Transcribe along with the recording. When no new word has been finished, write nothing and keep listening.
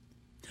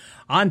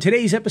On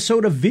today's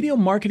episode of Video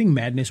Marketing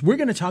Madness, we're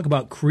going to talk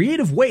about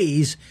creative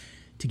ways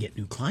to get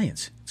new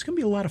clients. It's going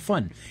to be a lot of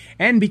fun.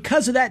 And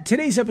because of that,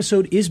 today's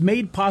episode is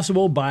made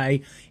possible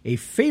by a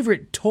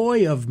favorite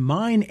toy of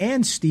mine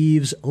and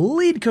Steve's,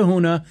 Lead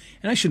Kahuna.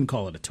 And I shouldn't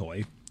call it a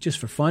toy, just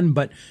for fun,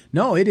 but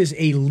no, it is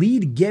a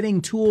lead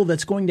getting tool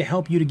that's going to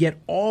help you to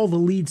get all the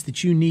leads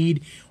that you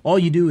need. All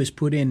you do is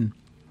put in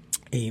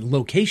a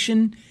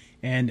location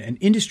and an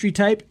industry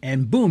type,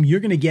 and boom, you're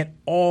going to get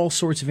all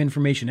sorts of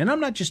information. And I'm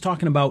not just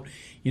talking about,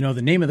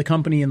 the name of the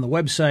company and the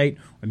website,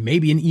 or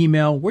maybe an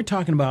email. We're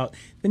talking about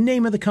the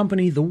name of the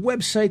company, the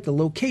website, the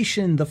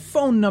location, the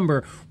phone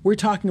number. We're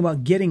talking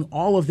about getting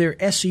all of their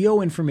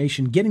SEO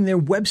information, getting their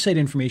website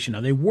information.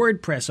 Are they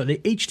WordPress? Are they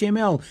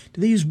HTML?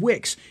 Do they use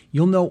Wix?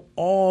 You'll know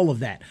all of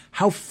that.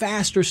 How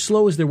fast or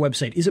slow is their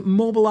website? Is it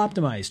mobile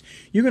optimized?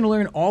 You're going to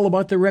learn all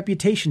about their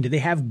reputation. Do they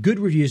have good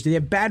reviews? Do they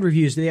have bad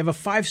reviews? Do they have a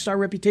 5-star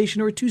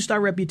reputation or a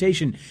 2-star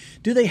reputation?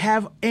 Do they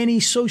have any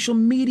social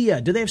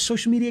media? Do they have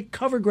social media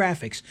cover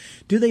graphics?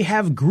 Do they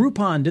have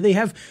Groupon? Do they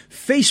have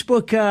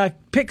Facebook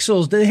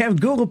pixels? Do they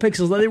have Google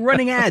pixels? Are they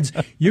running ads?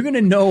 You're going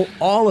to know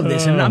all of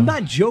this. And I'm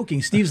not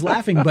joking. Steve's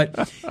laughing,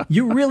 but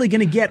you're really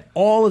going to get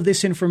all of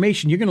this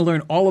information. You're going to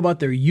learn all about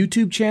their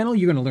YouTube channel.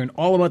 You're going to learn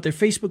all about their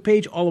Facebook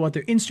page, all about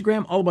their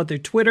Instagram, all about their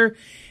Twitter.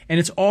 And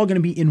it's all going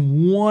to be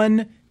in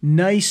one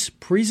nice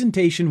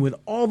presentation with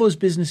all those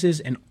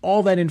businesses and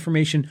all that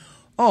information.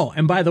 Oh,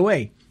 and by the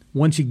way,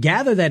 once you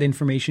gather that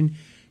information,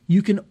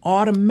 you can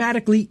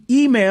automatically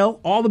email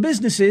all the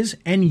businesses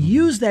and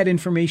use that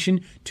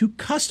information to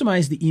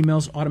customize the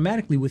emails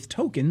automatically with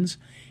tokens.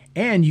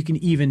 And you can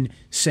even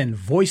send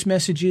voice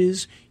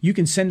messages. You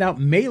can send out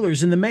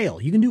mailers in the mail.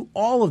 You can do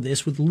all of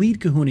this with Lead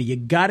Kahuna. You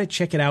got to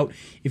check it out.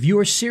 If you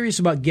are serious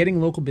about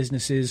getting local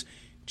businesses,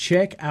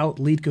 check out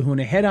Lead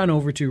Kahuna. Head on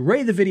over to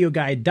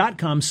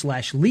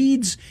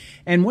raythevideoguy.com/leads.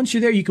 And once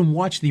you're there, you can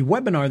watch the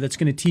webinar that's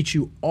going to teach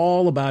you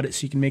all about it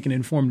so you can make an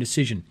informed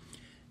decision.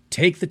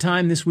 Take the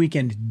time this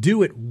weekend.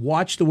 Do it.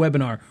 Watch the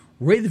webinar.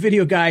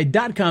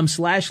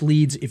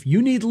 raythevideoguy.com/leads. If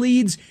you need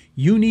leads,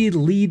 you need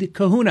Lead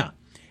Kahuna.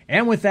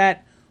 And with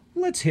that,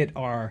 let's hit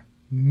our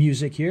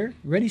music here.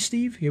 Ready,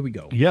 Steve? Here we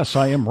go. Yes,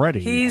 I am ready.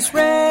 He's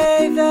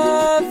Ray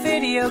the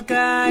Video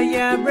Guy.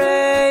 Yeah,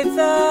 Ray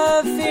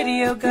the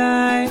Video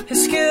Guy.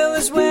 His skill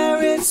is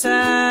where it's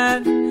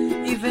at.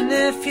 Even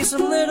if he's a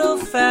little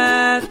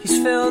fat, he's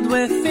filled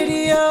with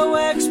video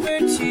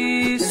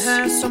expertise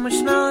and has so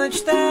much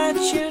knowledge that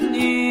you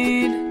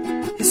need.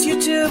 His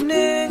YouTube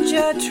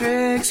ninja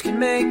tricks can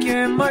make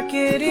your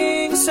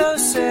marketing so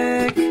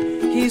sick.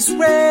 He's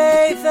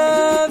Ray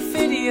the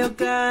Video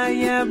Guy.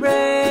 Yeah,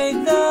 Ray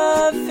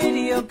the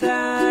Video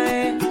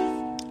Guy.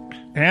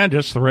 And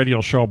it's the radio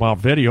show about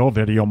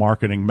video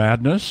marketing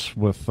madness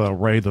with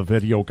Ray the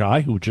Video Guy,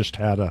 who just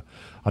had a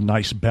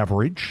nice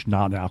beverage,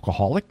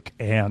 non-alcoholic.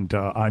 And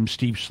I'm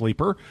Steve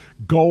Sleeper.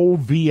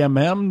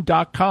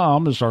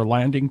 GoVMM.com is our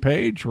landing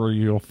page where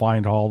you'll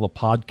find all the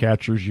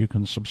podcatchers you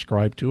can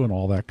subscribe to and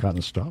all that kind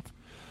of stuff.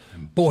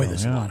 And boy,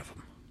 there's a lot of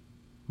them.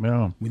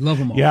 Yeah. We love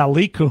them all. Yeah,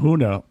 Lead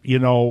Kahuna,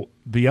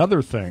 the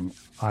other thing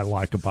I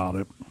like about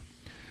it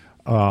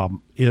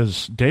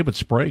is David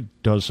Sprague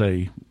does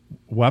a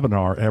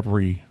webinar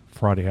every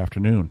Friday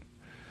afternoon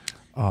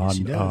on, yes,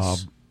 he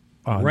does.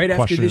 On right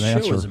after this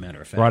and show, as a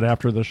matter of fact. Right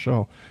after the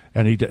show.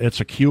 And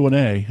it's a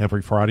Q&A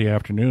every Friday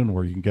afternoon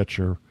where you can get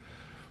your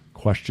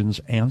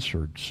questions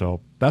answered. So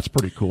that's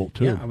pretty cool,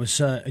 too. Yeah, I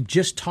was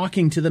just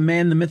talking to the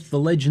man, the myth, the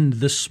legend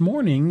this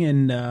morning,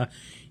 and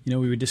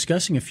we were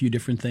discussing a few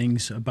different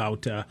things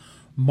about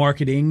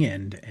marketing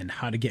and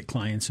how to get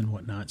clients and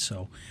whatnot.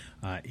 So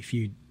if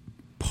you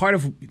part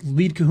of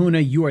Lead Kahuna,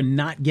 you are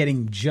not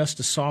getting just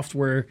a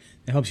software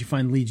that helps you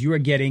find leads. You are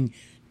getting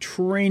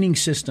training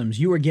systems.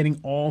 You are getting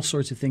all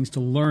sorts of things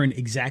to learn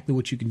exactly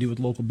what you can do with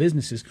local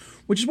businesses,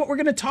 which is what we're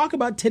going to talk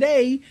about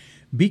today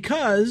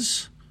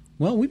because,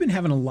 well, we've been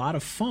having a lot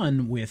of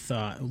fun with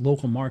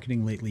local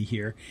marketing lately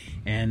here.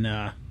 And,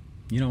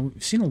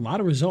 we've seen a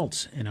lot of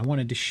results. And I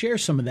wanted to share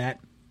some of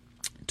that,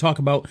 talk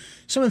about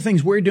some of the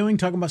things we're doing,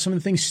 talk about some of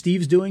the things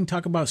Steve's doing,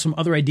 talk about some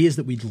other ideas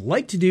that we'd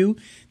like to do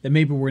that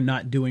maybe we're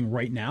not doing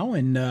right now.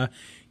 And,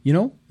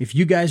 if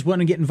you guys want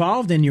to get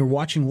involved and you're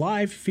watching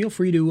live, feel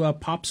free to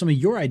pop some of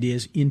your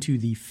ideas into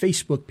the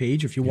Facebook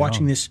page. If you're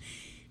watching this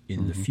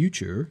in the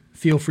future,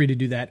 feel free to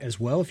do that as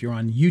well. If you're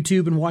on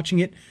YouTube and watching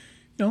it,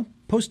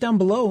 post down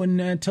below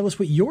and tell us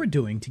what you're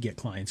doing to get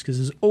clients, because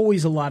there's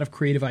always a lot of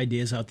creative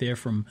ideas out there,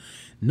 from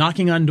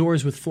knocking on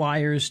doors with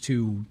flyers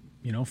to,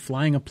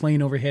 flying a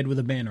plane overhead with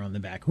a banner on the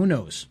back. Who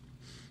knows?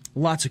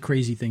 Lots of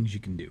crazy things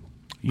you can do.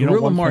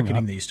 Guerrilla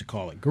marketing, they used to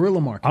call it.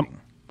 Guerrilla marketing.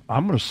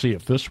 I'm going to see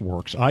if this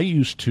works. I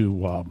used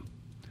to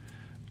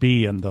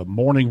be in the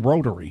Morning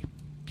Rotary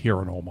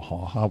here in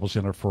Omaha. I was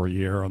in it for a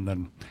year, and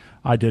then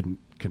I didn't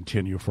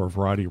continue for a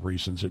variety of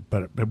reasons.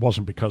 But it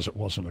wasn't because it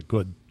wasn't a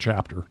good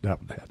chapter.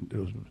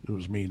 It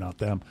was me, not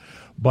them.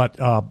 But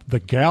the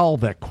gal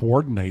that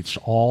coordinates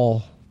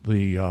all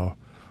the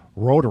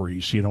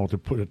Rotaries,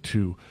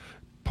 to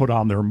put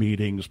on their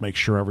meetings, make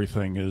sure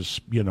everything is,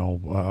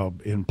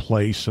 in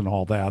place and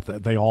all that.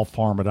 They all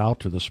farm it out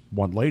to this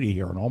one lady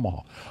here in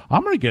Omaha.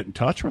 I'm going to get in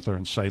touch with her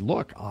and say,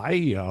 look,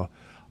 I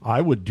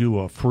would do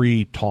a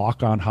free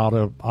talk on how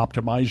to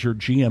optimize your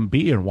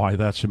GMB and why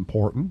that's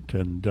important,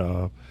 and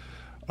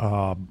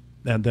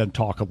then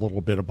talk a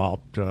little bit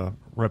about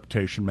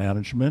reputation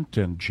management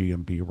and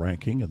GMB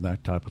ranking and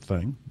that type of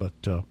thing.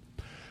 But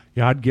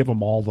I'd give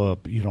them all the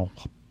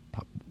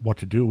what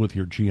to do with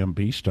your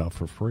GMB stuff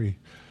for free,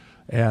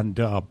 and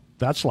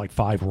that's like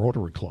 5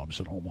 Rotary clubs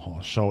in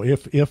Omaha. So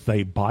if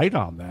they bite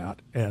on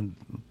that, and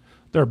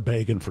they're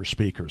begging for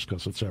speakers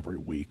because it's every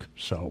week.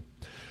 So,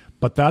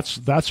 but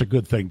that's a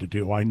good thing to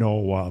do. I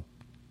know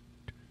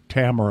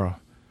Tamara.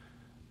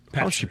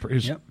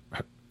 Yep.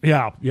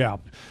 Yeah.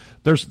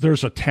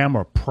 There's a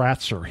Tamara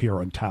Pratzer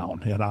here in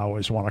town, and I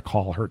always want to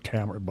call her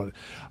Tamara, but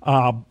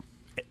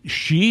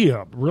she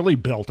really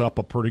built up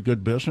a pretty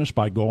good business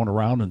by going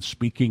around and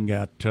speaking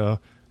at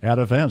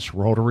events,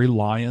 Rotary,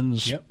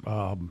 Lions, yep.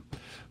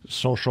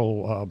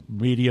 Social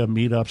media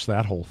meetups,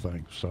 that whole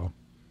thing. So,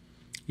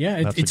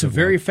 yeah, it's a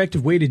very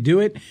effective way to do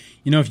it.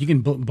 If you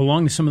can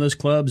belong to some of those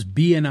clubs,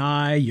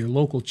 BNI, your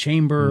local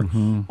chamber,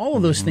 all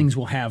of those things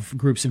will have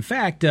groups. In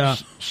fact,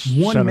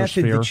 one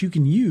method that you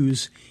can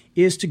use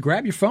is to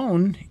grab your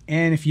phone,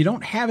 and if you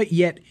don't have it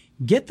yet,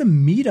 get the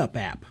Meetup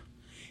app.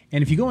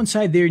 And if you go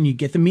inside there and you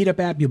get the Meetup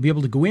app, you'll be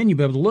able to go in, you'll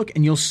be able to look,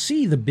 and you'll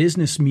see the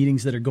business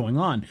meetings that are going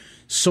on.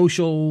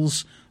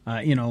 Socials,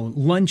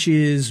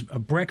 lunches,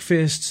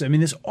 breakfasts. I mean,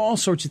 there's all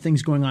sorts of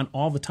things going on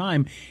all the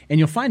time, and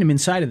you'll find them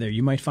inside of there.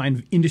 You might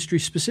find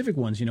industry-specific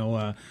ones,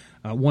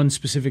 one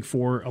specific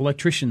for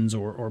electricians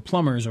or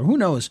plumbers or who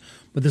knows.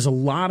 But there's a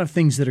lot of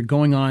things that are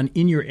going on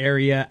in your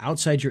area,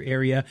 outside your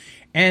area,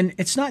 and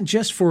it's not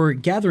just for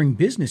gathering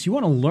business. You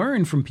want to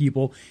learn from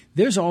people.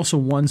 There's also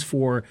ones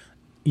for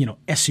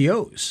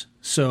SEOs.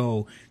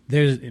 So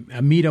there's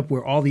a meetup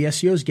where all the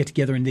SEOs get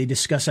together and they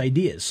discuss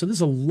ideas. So there's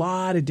a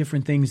lot of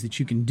different things that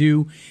you can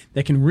do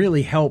that can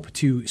really help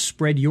to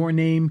spread your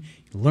name,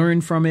 learn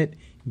from it,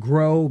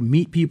 grow,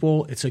 meet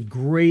people. It's a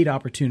great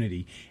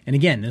opportunity. And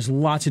again, there's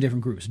lots of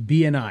different groups: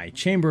 BNI,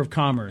 Chamber of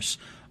Commerce,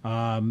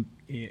 the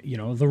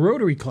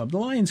Rotary Club, the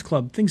Lions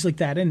Club, things like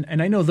that.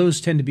 And I know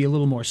those tend to be a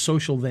little more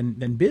social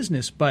than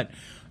business, but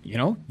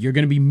you're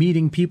going to be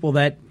meeting people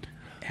that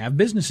have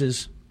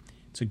businesses.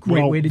 It's a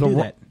great way to do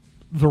that.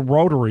 The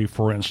Rotary,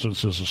 for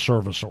instance, is a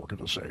service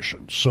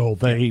organization. So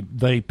they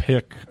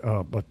pick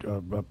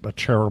a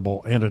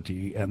charitable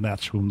entity, and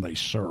that's whom they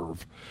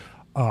serve.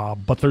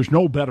 But there's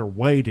no better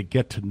way to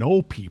get to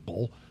know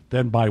people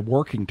than by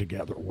working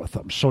together with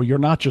them. So you're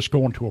not just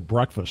going to a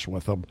breakfast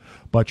with them,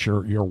 but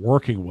you're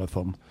working with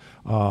them,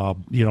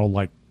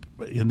 like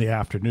in the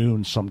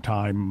afternoon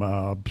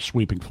sometime,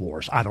 sweeping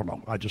floors. I don't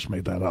know. I just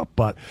made that up.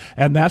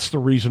 And that's the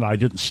reason I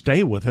didn't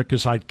stay with it,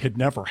 because I could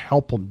never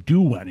help them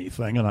do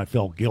anything, and I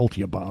felt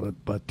guilty about it.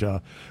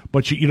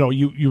 But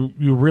you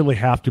really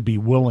have to be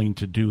willing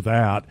to do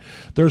that.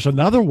 There's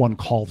another one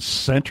called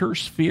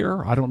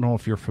CenterSphere. I don't know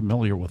if you're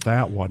familiar with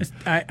that one.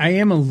 I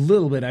am a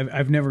little bit.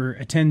 I've never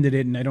attended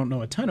it, and I don't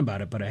know a ton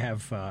about it, but I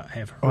have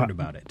heard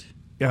about it.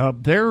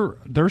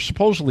 They're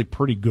supposedly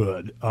pretty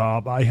good.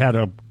 I had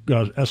a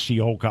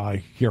SEO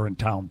guy here in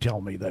town tell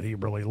me that he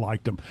really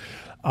liked them.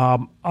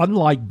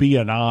 Unlike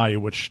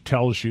BNI, which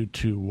tells you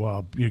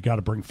you got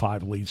to bring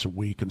 5 leads a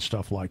week and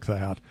stuff like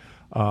that,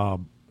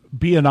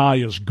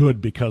 BNI is good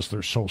because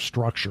they're so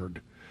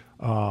structured.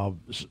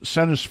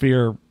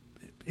 CenterSphere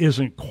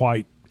isn't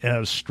quite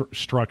as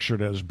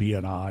structured as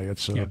BNI.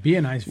 It's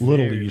BNI is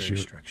little very, easier.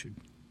 very structured.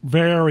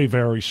 Very,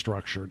 very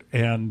structured.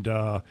 And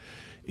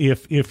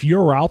if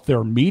you're out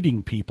there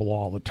meeting people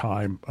all the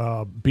time,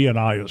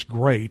 BNI is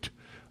great.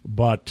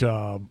 But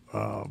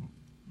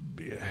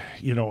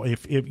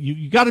if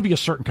you got to be a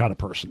certain kind of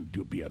person to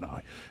do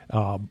BNI,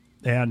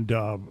 and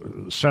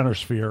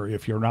CenterSphere,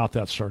 if you're not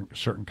that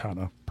certain kind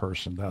of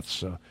person, that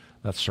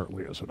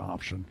certainly is an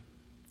option.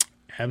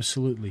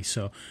 Absolutely.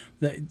 So,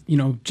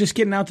 just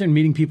getting out there and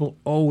meeting people,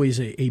 always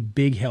a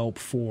big help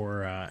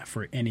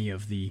for any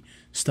of the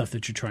stuff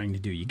that you're trying to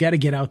do. You got to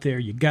get out there.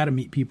 You got to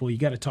meet people. You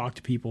got to talk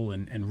to people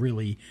and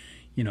really,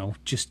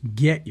 just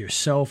get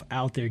yourself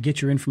out there,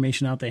 get your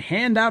information out there,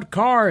 hand out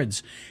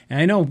cards. And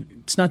I know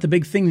it's not the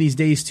big thing these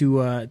days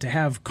to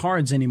have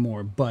cards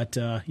anymore, but,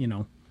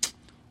 you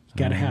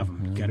got to have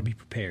them. You got to be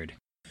prepared.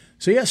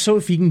 So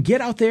if you can get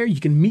out there,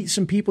 you can meet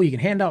some people, you can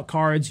hand out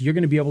cards, you're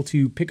going to be able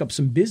to pick up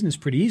some business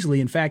pretty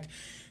easily. In fact,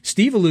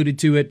 Steve alluded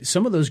to it.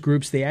 Some of those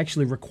groups, they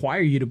actually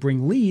require you to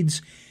bring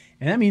leads,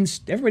 and that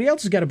means everybody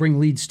else has got to bring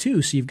leads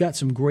too. So you've got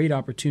some great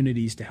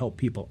opportunities to help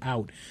people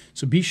out.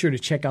 So be sure to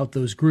check out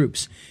those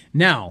groups.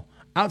 Now,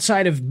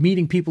 outside of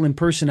meeting people in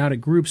person out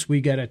at groups, we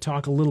got to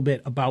talk a little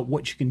bit about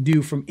what you can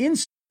do from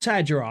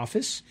inside your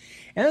office.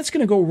 And that's going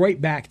to go right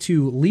back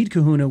to Lead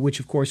Kahuna, which,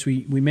 of course,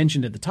 we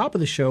mentioned at the top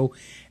of the show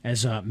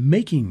as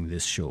making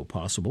this show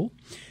possible.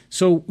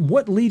 So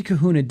what Lead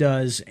Kahuna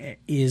does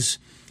is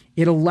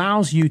it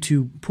allows you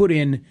to put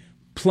in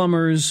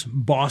Plumbers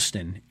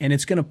Boston, and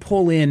it's going to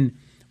pull in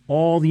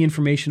all the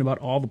information about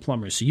all the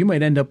plumbers. So you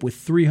might end up with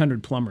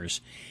 300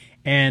 plumbers.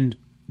 And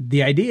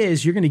the idea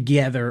is you're going to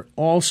gather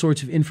all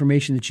sorts of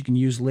information that you can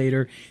use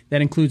later.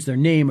 That includes their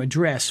name,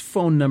 address,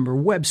 phone number,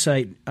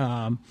 website,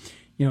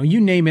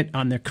 you name it,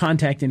 on their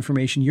contact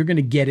information. You're going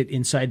to get it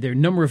inside there.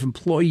 Number of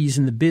employees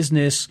in the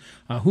business,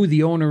 who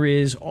the owner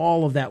is,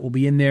 all of that will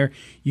be in there.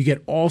 You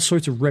get all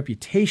sorts of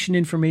reputation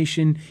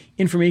information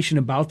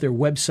about their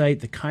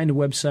website, the kind of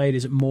website,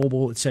 is it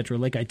mobile, etc.,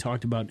 like I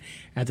talked about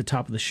at the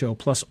top of the show,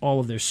 plus all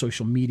of their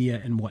social media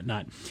and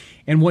whatnot.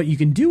 And what you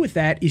can do with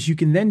that is you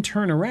can then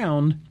turn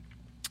around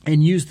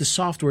and use the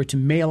software to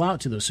mail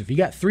out to those. So if you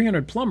got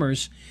 300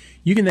 plumbers,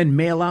 you can then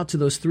mail out to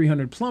those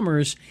 300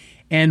 plumbers.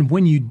 And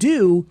when you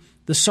do,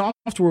 the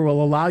software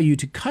will allow you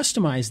to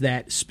customize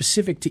that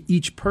specific to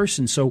each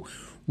person. So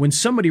when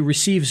somebody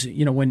receives,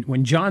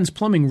 when John's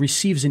Plumbing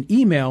receives an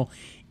email,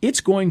 it's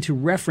going to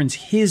reference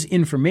his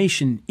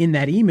information in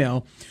that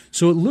email.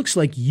 So it looks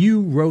like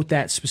you wrote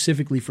that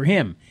specifically for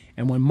him.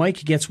 And when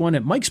Mike gets one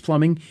at Mike's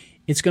Plumbing,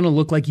 it's going to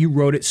look like you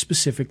wrote it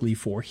specifically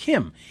for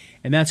him.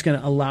 And that's going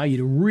to allow you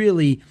to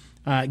really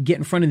get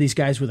in front of these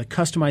guys with a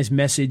customized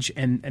message,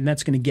 and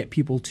that's going to get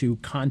people to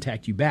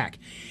contact you back.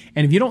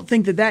 And if you don't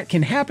think that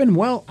can happen,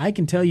 well, I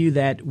can tell you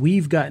that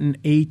we've gotten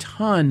a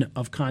ton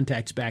of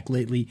contacts back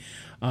lately.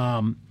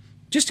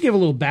 Just to give a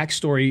little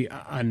backstory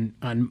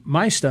on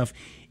my stuff,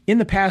 in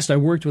the past I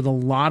worked with a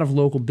lot of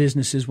local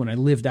businesses when I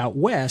lived out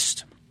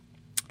west,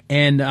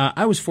 and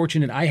I was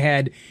fortunate I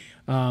had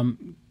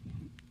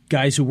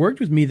guys who worked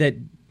with me that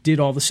did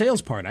all the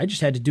sales part. I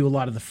just had to do a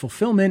lot of the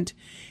fulfillment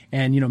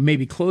and,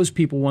 maybe close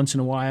people once in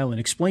a while and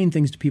explain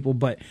things to people.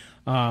 But,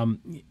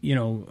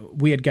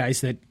 we had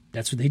guys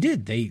that's what they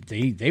did.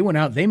 They went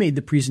out, they made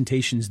the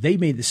presentations, they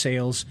made the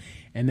sales,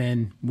 and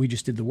then we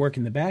just did the work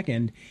in the back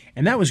end.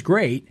 And that was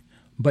great.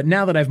 But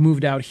now that I've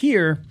moved out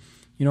here,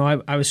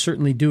 I was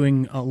certainly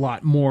doing a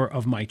lot more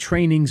of my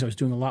trainings. I was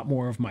doing a lot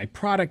more of my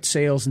product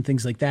sales and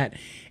things like that.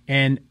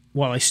 And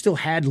while I still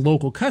had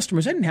local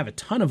customers, I didn't have a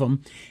ton of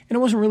them, and I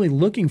wasn't really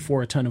looking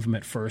for a ton of them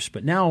at first.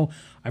 But now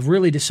I've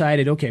really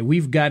decided, okay,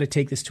 we've got to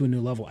take this to a new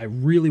level. I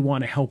really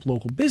want to help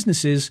local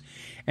businesses.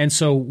 And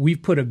so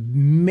we've put a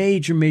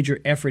major,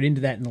 major effort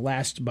into that in the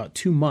last about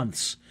 2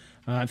 months.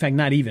 In fact,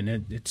 not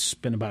even. It's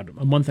been about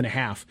a month and a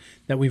half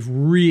that we've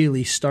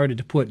really started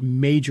to put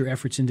major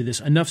efforts into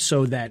this, enough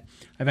so that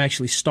I've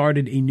actually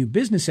started a new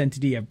business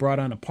entity. I've brought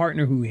on a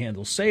partner who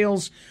handles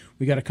sales.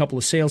 We got a couple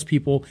of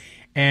salespeople.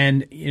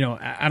 And,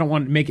 I don't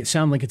want to make it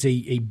sound like it's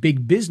a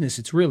big business.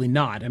 It's really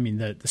not. I mean,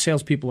 the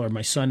salespeople are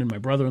my son and my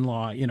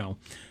brother-in-law,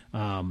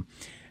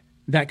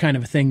 that kind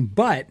of a thing.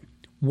 But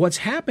what's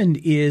happened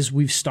is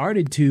we've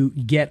started to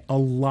get a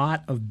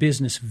lot of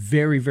business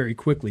very, very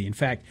quickly. In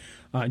fact,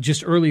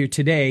 just earlier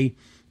today,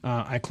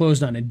 I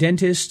closed on a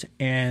dentist,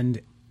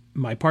 and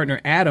my partner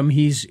Adam,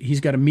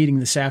 he's got a meeting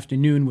this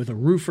afternoon with a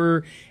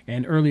roofer,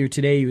 and earlier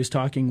today he was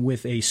talking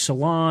with a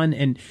salon.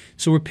 And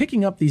so we're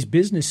picking up these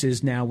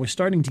businesses now. We're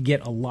starting to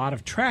get a lot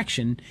of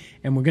traction,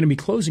 and we're going to be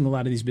closing a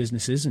lot of these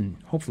businesses, and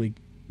hopefully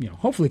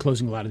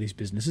closing a lot of these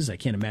businesses. I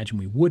can't imagine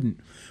we wouldn't.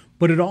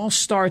 But it all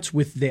starts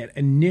with that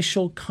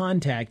initial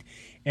contact,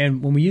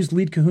 and when we use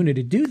Lead Kahuna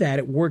to do that,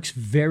 it works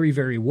very,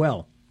 very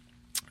well.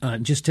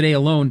 Just today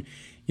alone,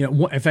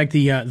 in fact,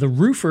 the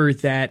roofer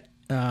that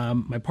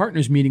my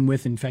partner's meeting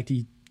with, in fact,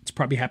 it's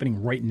probably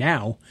happening right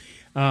now,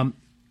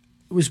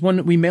 was one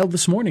that we mailed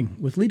this morning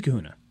with Lead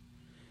Kahuna.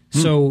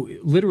 So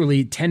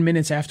literally 10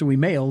 minutes after we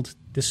mailed,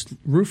 this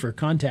roofer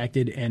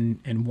contacted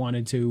and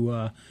wanted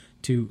to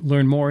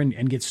learn more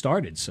and get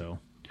started. So,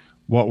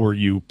 what were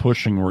you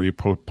pushing? Were you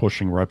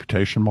pushing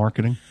reputation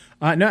marketing?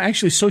 No,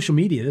 actually social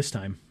media this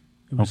time.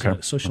 It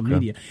was social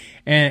media.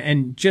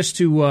 And just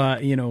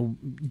to,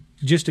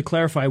 just to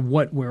clarify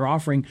what we're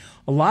offering,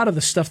 a lot of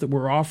the stuff that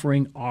we're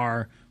offering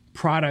are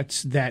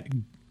products that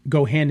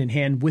go hand in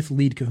hand with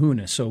Lead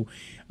Kahuna. So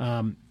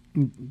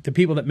the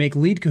people that make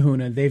Lead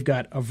Kahuna, they've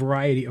got a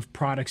variety of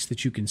products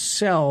that you can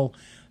sell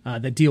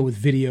that deal with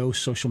video,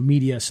 social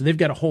media. So they've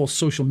got a whole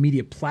social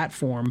media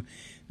platform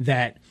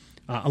that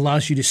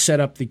allows you to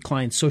set up the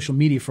client's social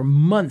media for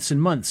months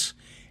and months,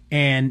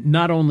 and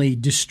not only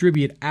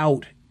distribute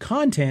out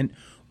content,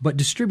 but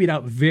distribute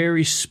out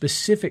very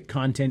specific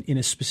content in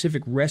a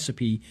specific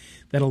recipe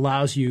that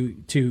allows you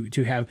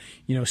to have,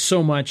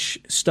 so much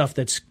stuff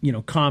that's,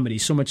 comedy,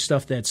 so much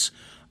stuff that's,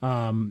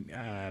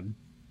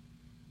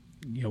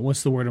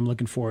 what's the word I'm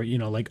looking for?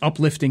 Like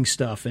uplifting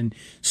stuff, and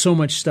so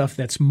much stuff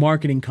that's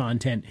marketing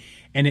content.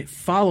 And it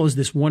follows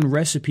this one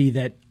recipe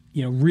that,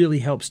 really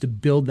helps to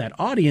build that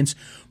audience.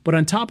 But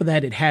on top of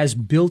that, it has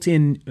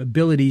built-in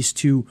abilities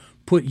to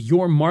put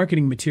your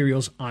marketing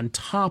materials on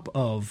top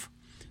of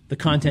the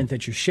content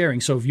that you're sharing.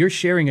 So if you're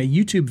sharing a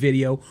YouTube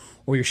video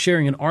or you're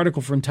sharing an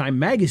article from Time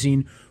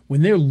Magazine,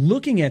 when they're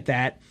looking at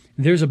that,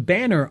 there's a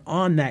banner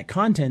on that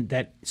content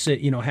that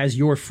has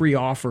your free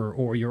offer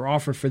or your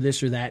offer for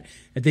this or that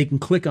they can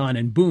click on,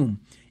 and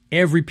boom,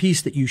 every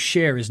piece that you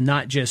share is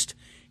not just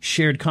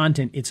shared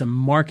content, it's a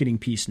marketing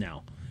piece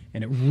now,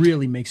 and it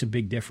really makes a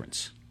big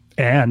difference.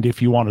 And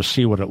if you want to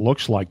see what it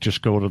looks like,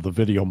 just go to the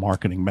Video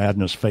Marketing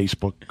Madness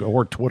Facebook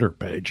or Twitter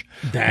page.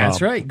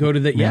 That's right. Go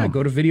to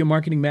go to Video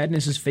Marketing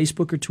Madness's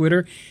Facebook or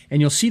Twitter,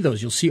 and you'll see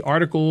those. You'll see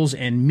articles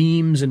and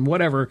memes and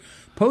whatever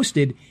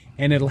posted,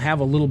 and it'll have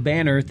a little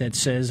banner that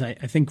says, I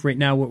think right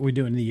now what we're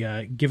doing,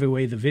 the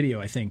giveaway the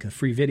video, I think, the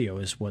free video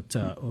is what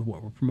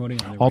we're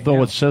promoting on there. Although right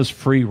now. it says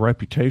free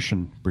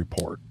reputation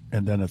report,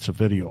 and then it's a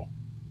video.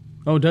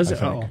 Oh, does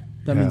it? I think.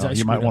 That means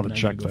you might want to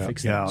check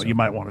that. You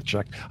might want to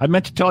check. I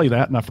meant to tell you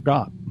that, and I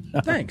forgot.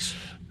 Thanks.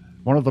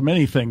 One of the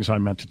many things I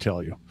meant to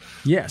tell you.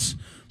 Yes.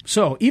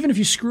 So even if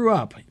you screw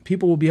up,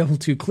 people will be able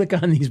to click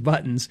on these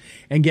buttons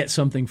and get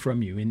something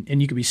from you.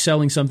 And you could be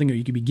selling something or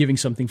you could be giving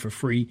something for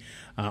free.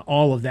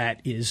 All of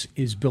that is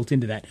built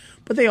into that.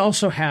 But they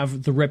also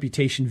have the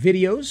reputation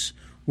videos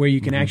where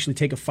you can actually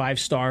take a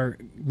 5-star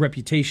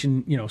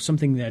reputation,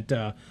 something that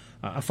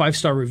a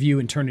 5-star review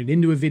and turn it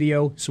into a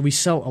video. So we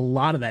sell a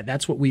lot of that.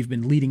 That's what we've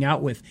been leading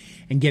out with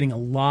and getting a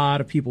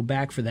lot of people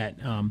back for that.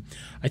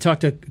 I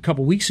talked a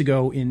couple weeks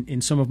ago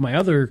in some of my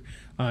other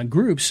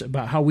groups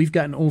about how we've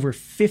gotten over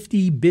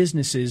 50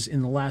 businesses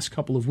in the last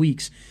couple of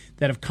weeks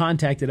that have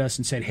contacted us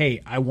and said,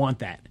 hey, I want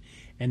that.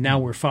 And now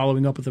we're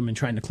following up with them and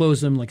trying to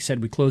close them. Like I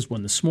said, we closed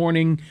one this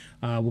morning.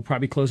 We'll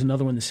probably close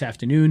another one this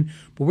afternoon.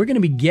 But we're going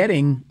to be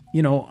getting,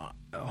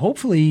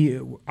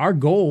 hopefully our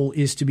goal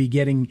is to be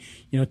getting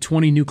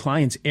 20 new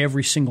clients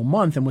every single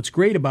month. And what's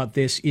great about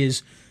this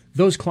is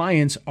those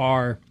clients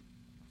are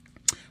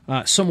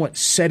somewhat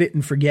set it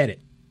and forget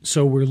it.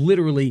 So we're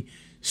literally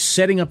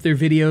setting up their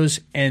videos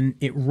and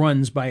it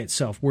runs by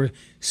itself. We're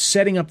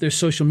setting up their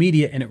social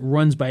media and it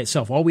runs by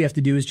itself. All we have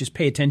to do is just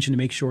pay attention to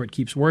make sure it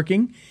keeps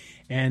working.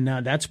 And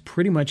that's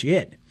pretty much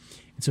it.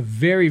 It's a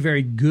very,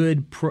 very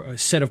good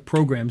set of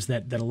programs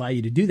that allow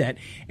you to do that.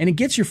 And it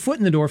gets your foot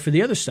in the door for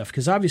the other stuff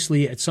because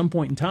obviously at some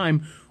point in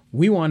time,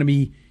 we want to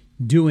be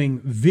doing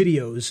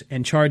videos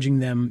and charging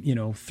them,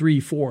 $3,000,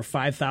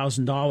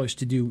 $4,000, $5,000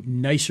 to do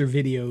nicer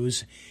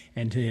videos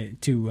and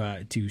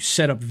to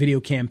set up video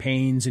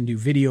campaigns and do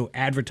video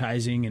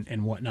advertising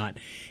and whatnot.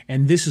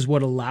 And this is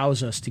what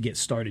allows us to get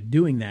started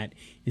doing that,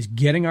 is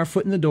getting our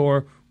foot in the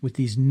door with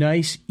these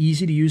nice,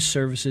 easy-to-use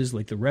services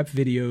like the rep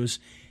videos,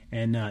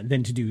 and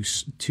then to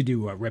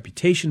do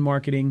reputation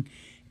marketing,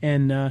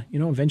 and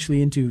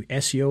eventually into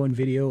SEO and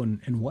video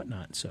and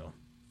whatnot. So,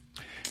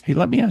 hey,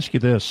 let me ask you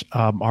this: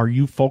 are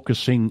you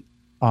focusing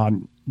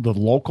on the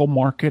local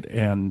market,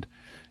 and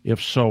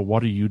if so,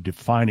 what are you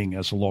defining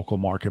as a local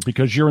market?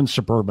 Because you're in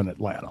suburban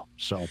Atlanta,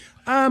 so.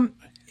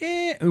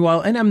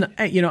 Well, and I'm not,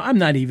 I'm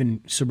not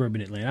even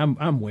suburban Atlanta.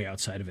 I'm way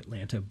outside of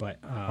Atlanta, but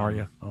are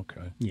you?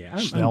 Okay. Yeah,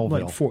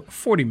 Snellville. I'm like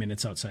 40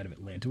 minutes outside of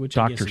Atlanta, which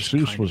Dr. I guess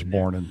is Seuss was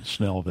born in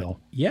Snellville.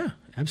 Yeah,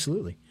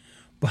 absolutely.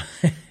 But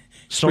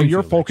so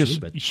you're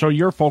focusing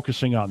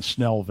on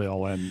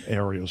Snellville and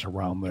areas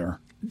around there.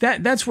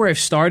 That's where I've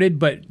started,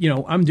 but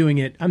I'm doing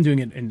it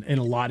in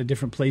a lot of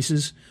different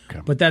places.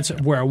 Okay. But that's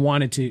where I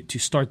wanted to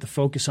start the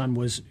focus on,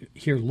 was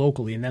here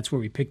locally, and that's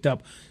where we picked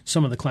up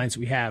some of the clients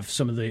we have.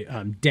 Some of the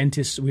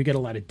dentists, we got a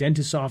lot of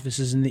dentist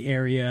offices in the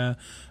area.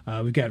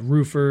 We've got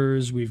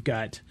roofers, we've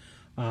got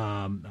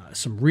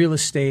some real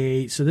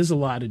estate. So there's a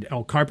lot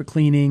of carpet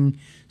cleaning.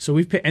 So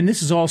and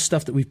this is all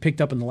stuff that we've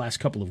picked up in the last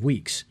couple of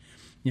weeks.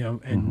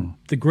 And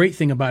the great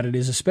thing about it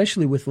is,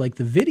 especially with like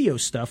the video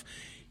stuff,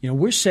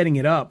 we're setting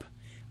it up.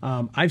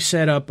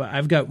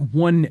 I've got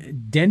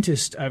one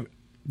dentist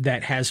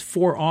that has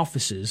 4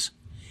 offices,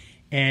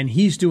 and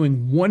he's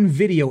doing one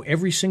video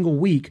every single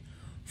week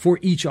for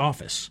each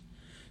office.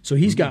 So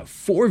he's got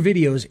 4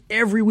 videos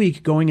every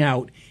week going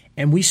out,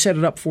 and we set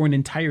it up for an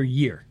entire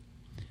year.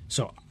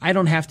 So I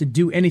don't have to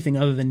do anything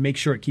other than make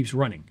sure it keeps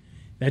running.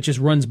 That just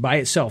runs by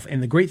itself.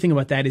 And the great thing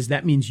about that is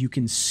that means you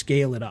can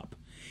scale it up.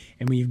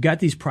 And when you've got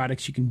these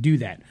products, you can do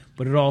that.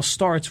 But it all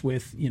starts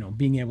with,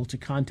 being able to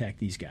contact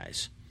these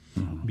guys.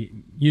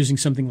 Using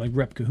something like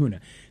Rep Kahuna.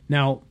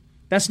 Now,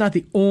 that's not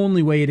the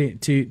only way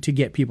to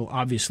get people,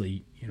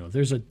 obviously.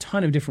 There's a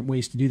ton of different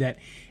ways to do that.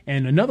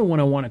 And another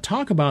one I want to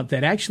talk about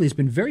that actually has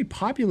been very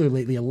popular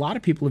lately. A lot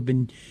of people have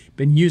been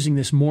using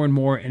this more and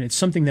more, and it's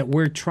something that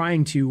we're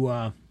trying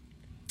to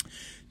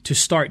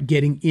start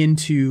getting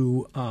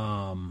into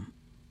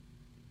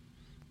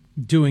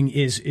doing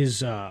is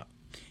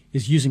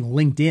using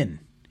LinkedIn.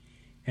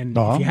 And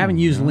if you haven't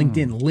used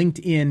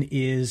LinkedIn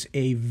is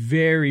a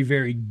very,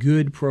 very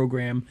good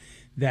program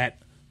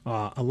that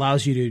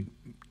allows you to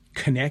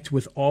connect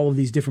with all of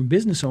these different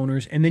business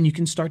owners, and then you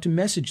can start to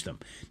message them.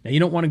 Now, you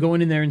don't want to go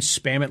in there and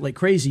spam it like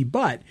crazy,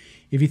 but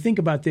if you think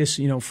about this,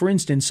 for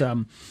instance,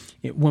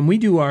 when we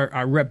do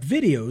our rep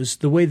videos,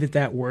 the way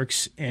that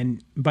works,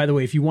 and by the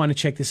way, if you want to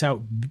check this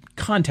out,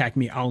 contact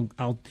me.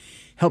 I'll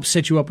help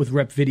set you up with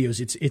rep videos.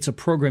 It's a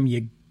program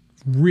you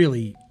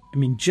really...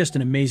 just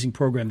an amazing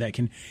program that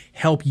can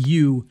help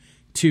you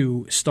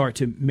to start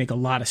to make a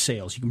lot of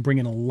sales. You can bring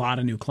in a lot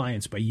of new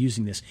clients by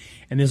using this.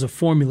 And there's a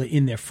formula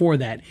in there for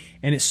that.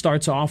 And it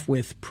starts off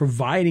with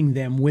providing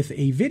them with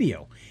a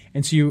video.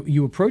 And so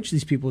you approach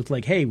these people, it's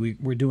like, hey,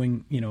 we're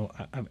doing,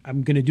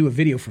 I'm going to do a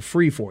video for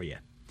free for you.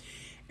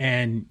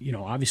 And,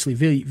 obviously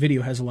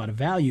video has a lot of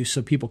value,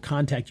 so people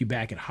contact you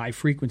back at high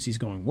frequencies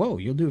going, whoa,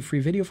 you'll do a free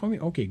video for me?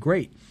 Okay,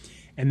 great.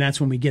 And that's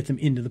when we get them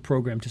into the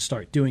program to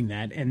start doing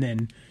that. And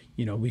then,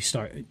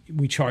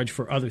 we charge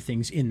for other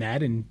things in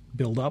that and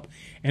build up.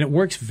 And it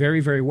works very,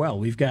 very well.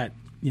 We've got,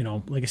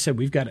 like I said,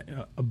 we've got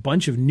a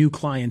bunch of new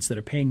clients that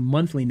are paying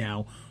monthly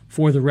now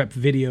for the rep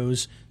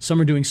videos. Some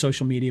are doing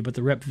social media, but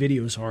the rep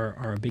videos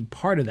are a big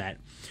part of that.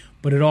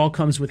 But it all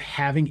comes with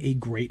having a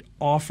great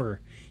offer,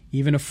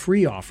 even a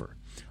free offer.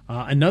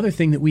 Another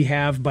thing that we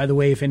have, by the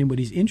way, if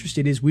anybody's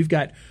interested, is we've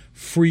got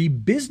free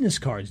business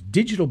cards,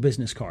 digital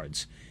business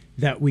cards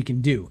that we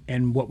can do.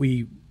 And what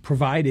we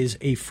provide is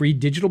a free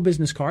digital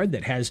business card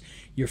that has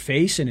your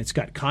face, and it's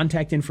got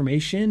contact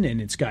information,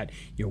 and it's got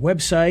your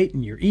website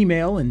and your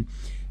email. And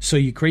so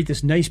you create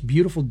this nice,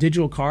 beautiful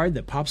digital card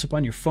that pops up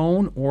on your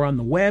phone or on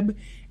the web,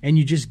 and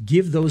you just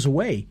give those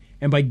away.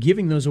 And by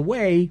giving those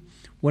away,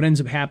 what ends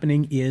up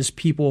happening is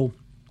people,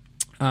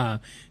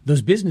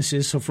 those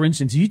businesses, so for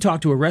instance, you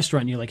talk to a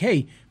restaurant and you're like,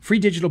 hey, free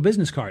digital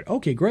business card.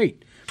 Okay,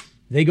 great.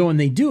 They go and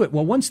they do it.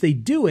 Well, once they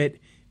do it,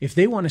 if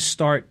they want to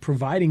start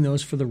providing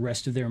those for the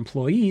rest of their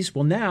employees,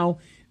 well, now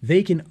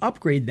they can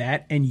upgrade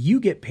that, and you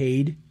get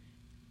paid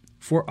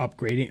for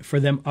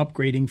them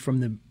upgrading from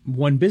the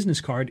one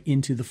business card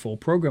into the full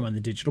program on the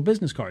digital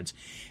business cards.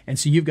 And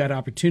so you've got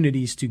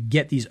opportunities to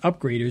get these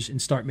upgraders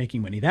and start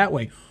making money that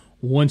way.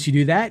 Once you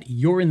do that,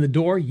 you're in the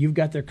door, you've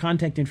got their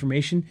contact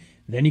information,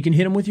 then you can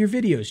hit them with your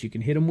videos, you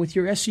can hit them with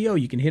your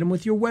SEO, you can hit them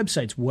with your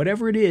websites,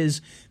 whatever it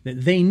is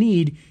that they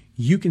need.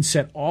 You can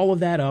set all of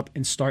that up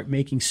and start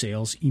making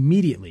sales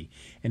immediately.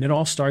 And it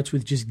all starts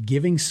with just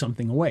giving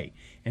something away.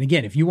 And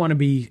again, if you want to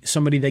be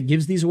somebody that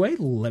gives these away,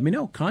 let me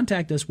know.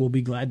 Contact us. We'll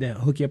be glad to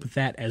hook you up with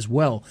that as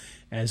well,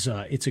 as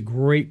it's a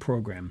great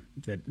program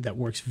that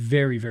works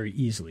very, very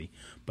easily.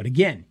 But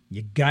again,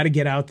 you got to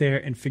get out there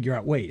and figure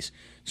out ways.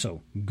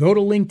 So go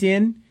to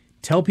LinkedIn,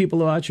 tell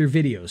people about your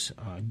videos,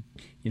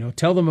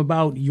 tell them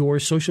about your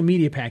social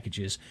media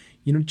packages,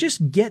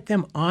 just get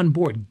them on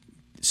board.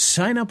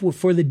 Sign up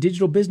for the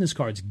digital business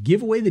cards.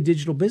 Give away the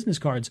digital business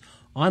cards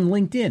on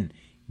LinkedIn.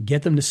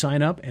 Get them to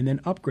sign up and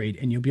then upgrade,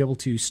 and you'll be able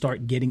to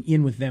start getting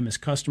in with them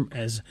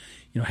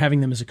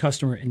having them as a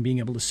customer and being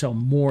able to sell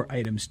more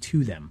items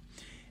to them.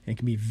 And it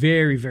can be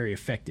very, very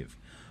effective.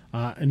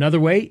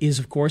 Another way is,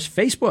 of course,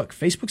 Facebook.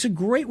 Facebook's a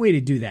great way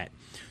to do that.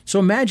 So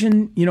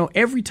imagine,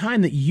 every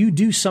time that you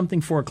do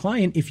something for a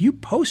client, if you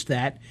post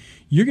that,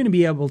 you're going to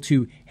be able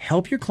to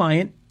help your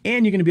client,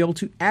 and you're going to be able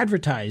to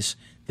advertise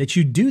that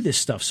you do this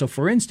stuff. So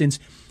for instance,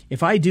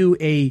 if I do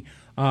a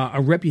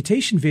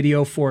reputation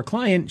video for a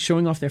client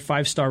showing off their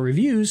 5-star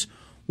reviews,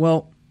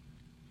 well,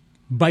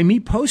 by me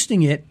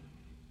posting it,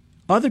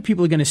 other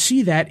people are going to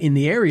see that in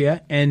the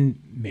area, and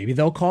maybe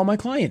they'll call my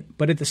client.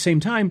 But at the same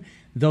time,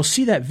 they'll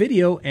see that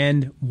video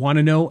and want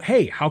to know,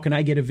 hey, how can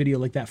I get a video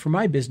like that for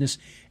my business?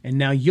 And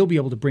now you'll be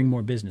able to bring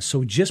more business.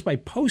 So just by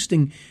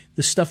posting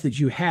the stuff that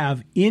you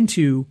have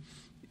into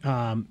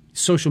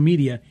social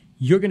media,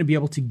 you're going to be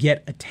able to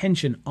get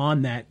attention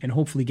on that and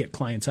hopefully get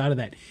clients out of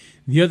that.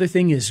 The other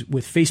thing is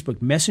with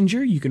Facebook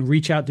Messenger, you can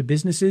reach out to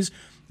businesses,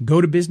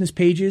 go to business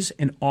pages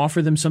and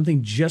offer them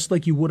something just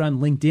like you would on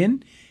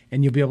LinkedIn,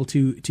 and you'll be able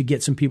to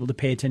get some people to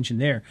pay attention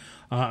there.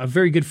 A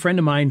very good friend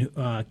of mine,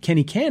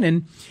 Kenny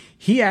Cannon,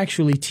 he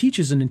actually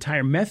teaches an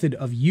entire method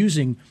of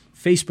using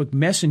Facebook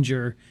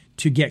Messenger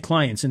to get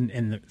clients.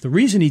 And the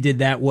reason he did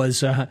that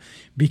was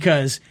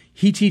because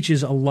he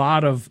teaches a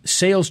lot of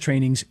sales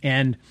trainings,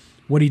 and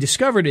what he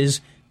discovered is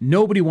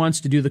nobody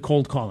wants to do the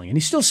cold calling. And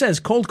he still says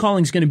cold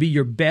calling is going to be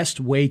your best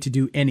way to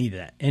do any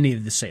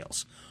of the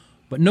sales.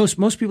 But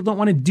most people don't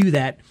want to do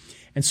that.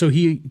 And so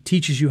he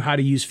teaches you how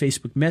to use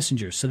Facebook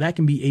Messenger. So that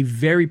can be a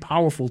very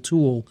powerful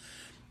tool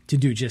to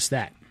do just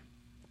that.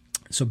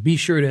 So be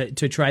sure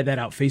to try that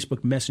out,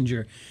 Facebook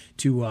Messenger,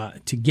 to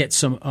get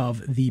some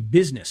of the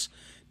business.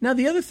 Now,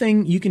 the other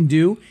thing you can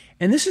do,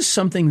 and this is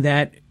something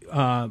that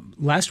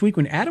last week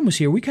when Adam was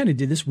here, we kind of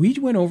did this. We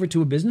went over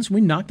to a business, we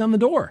knocked on the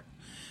door.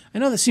 I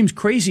know that seems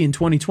crazy in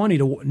 2020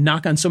 to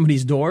knock on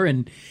somebody's door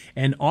and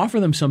offer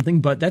them something,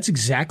 but that's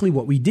exactly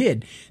what we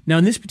did. Now,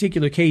 in this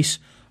particular case,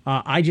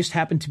 I just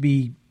happened to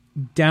be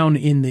down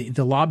in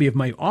the lobby of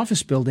my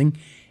office building,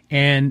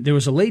 and there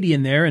was a lady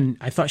in there, and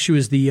I thought she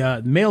was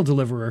the mail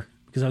deliverer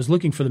because I was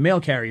looking for the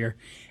mail carrier,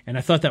 and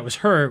I thought that was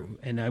her,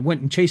 and I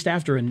went and chased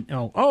after her,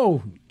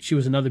 and she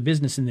was another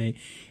business in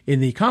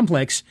the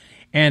complex.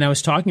 And I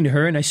was talking to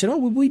her, and I said, well,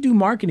 we do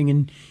marketing.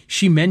 And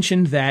she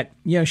mentioned that,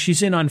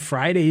 she's in on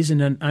Fridays,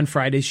 and on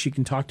Fridays she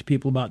can talk to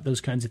people about those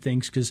kinds of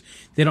things because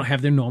they don't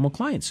have their normal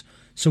clients.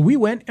 So we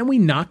went and we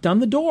knocked on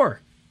the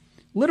door.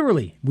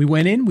 Literally. We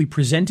went in, we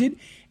presented,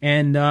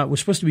 and we're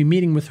supposed to be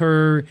meeting with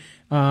her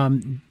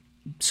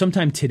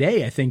sometime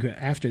today, I think.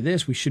 After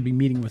this, we should be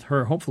meeting with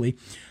her, hopefully,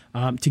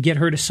 to get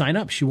her to sign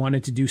up. She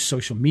wanted to do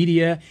social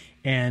media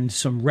and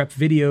some rep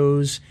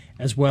videos,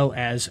 as well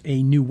as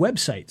a new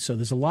website. So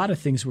there's a lot of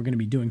things we're going to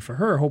be doing for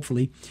her,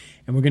 hopefully,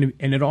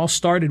 and it all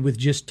started with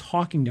just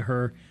talking to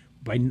her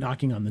by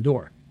knocking on the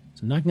door.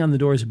 So knocking on the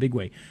door is a big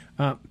way.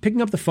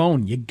 Picking up the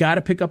phone, you got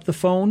to pick up the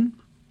phone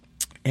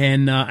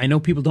And I know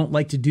people don't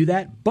like to do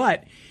that,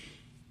 but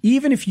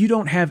even if you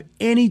don't have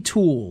any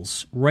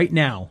tools right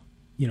now,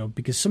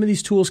 because some of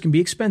these tools can be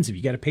expensive.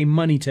 You got to pay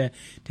money to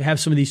have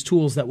some of these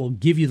tools that will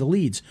give you the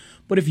leads.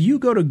 But if you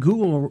go to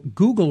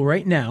Google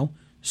right now,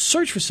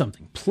 search for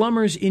something,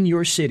 plumbers in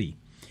your city,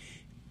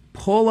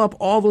 pull up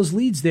all those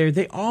leads there.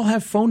 They all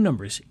have phone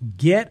numbers.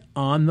 Get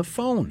on the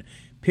phone.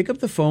 Pick up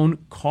the phone,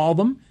 call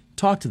them,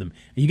 talk to them.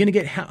 Are you going to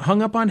get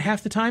hung up on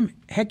half the time?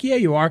 Heck yeah,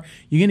 you are.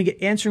 You're going to get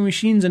answering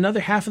machines another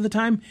half of the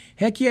time?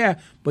 Heck yeah.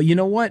 But you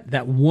know what?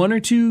 That one or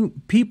two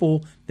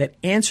people that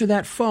answer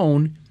that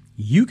phone,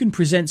 you can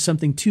present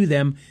something to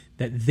them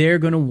that they're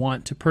going to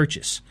want to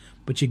purchase.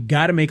 But you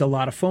got to make a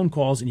lot of phone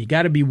calls, and you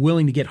got to be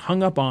willing to get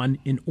hung up on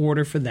in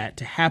order for that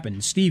to happen.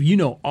 Steve, you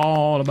know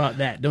all about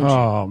that, don't you?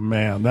 Oh,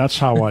 man, that's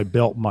how I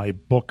built my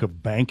book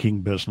of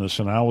banking business,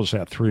 and I was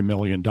at $3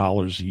 million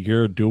a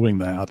year doing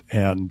that.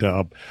 And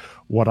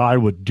what I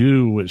would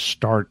do is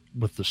start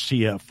with the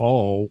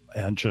CFO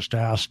and just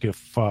ask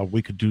if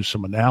we could do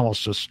some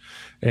analysis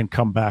and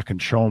come back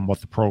and show them what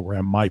the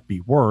program might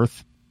be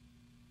worth,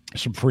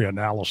 some free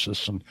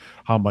analysis and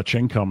how much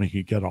income he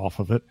could get off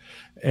of it.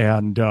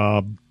 And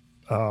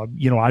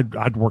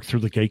I'd work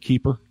through the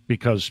gatekeeper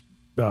because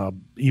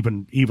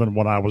even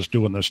when I was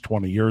doing this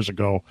 20 years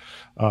ago,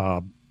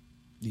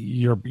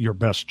 your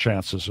best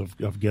chances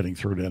of getting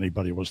through to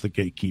anybody was the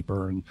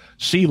gatekeeper. And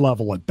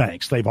C-level at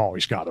banks, they've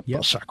always got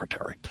a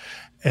secretary.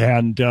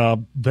 And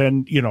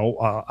then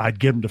I'd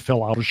give them to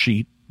fill out a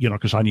sheet,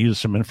 because I needed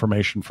some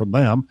information from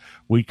them.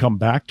 We'd come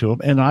back to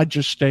him, and I'd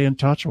just stay in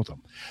touch with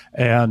him.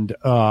 And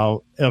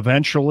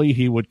eventually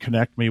he would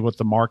connect me with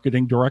the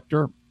marketing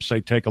director, say,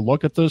 take a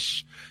look at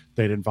this.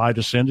 They'd invite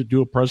us in to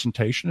do a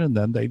presentation, and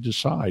then they'd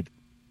decide.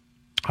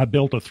 I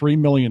built a $3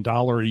 million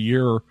a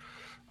year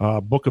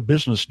book of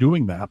business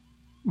doing that.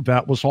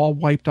 That was all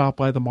wiped out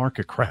by the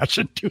market crash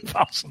in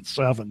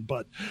 2007.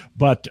 But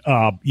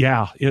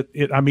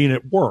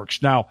it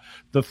works. Now,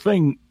 the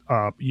thing,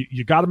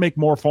 you got to make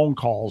more phone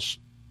calls,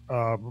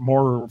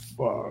 more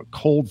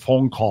cold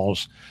phone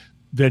calls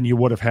than you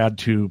would have had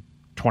to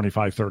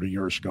 25, 30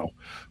 years ago.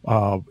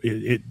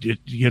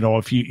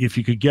 If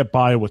you could get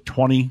by with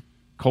 20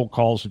 cold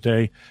calls a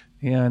day,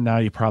 and now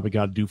you probably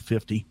got to do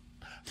 50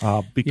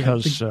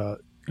 because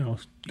go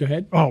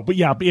ahead. Oh, but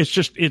yeah, it's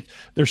just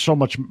there's so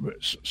much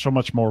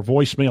more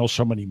voicemail,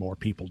 so many more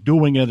people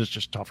doing it. It's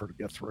just tougher to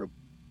get through.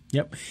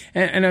 Yep.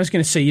 And I was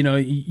going to say,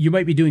 you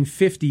might be doing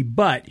 50,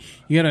 but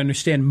you got to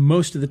understand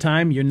most of the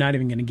time you're not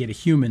even going to get a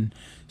human.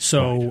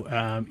 So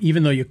right.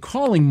 Even though you're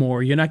calling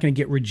more, you're not going to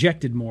get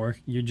rejected more.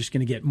 You're just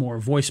going to get more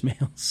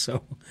voicemails.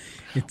 So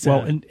it's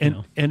and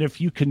if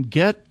you can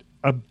get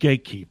a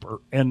gatekeeper,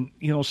 and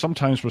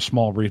sometimes with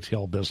small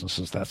retail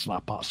businesses that's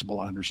not possible.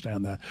 I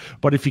understand that,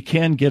 but if you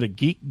can get a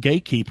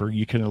gatekeeper,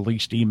 you can at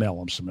least email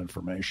them some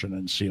information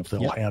and see if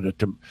they'll hand it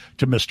to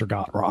Mr.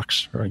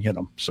 Gotrocks or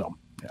So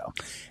yeah,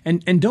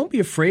 and don't be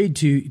afraid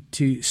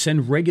to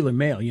send regular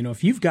mail.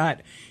 If you've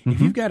got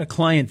a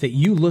client that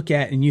you look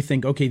at and you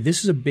think, okay,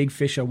 this is a big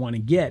fish I want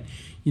to get.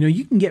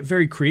 You can get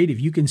very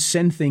creative. You can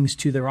send things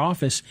to their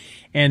office.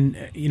 And,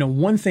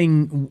 one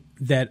thing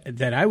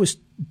that I was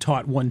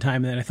taught one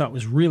time that I thought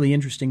was really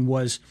interesting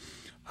was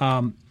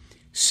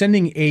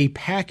sending a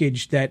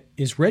package that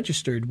is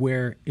registered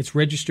where it's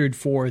registered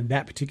for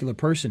that particular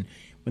person.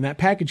 When that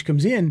package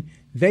comes in,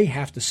 they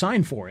have to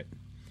sign for it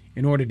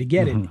in order to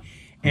get it.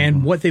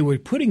 And what they were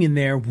putting in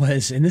there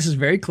was, and this is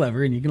very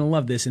clever, and you're going to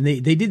love this, and they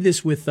did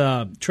this with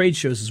trade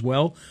shows as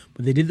well,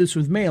 but they did this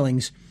with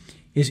mailings,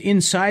 is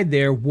inside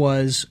there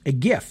was a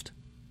gift,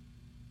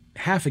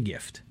 half a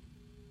gift.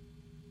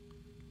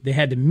 They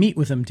had to meet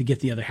with him to get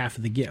the other half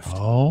of the gift.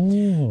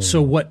 Oh.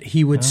 So what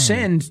he would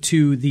send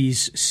to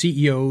these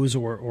CEOs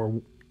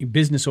or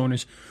business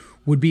owners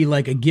would be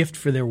like a gift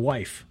for their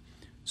wife.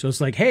 So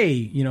it's like,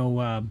 hey,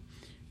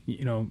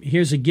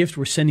 here's a gift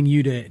we're sending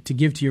you to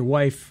give to your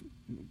wife,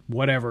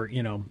 whatever,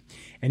 and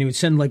he would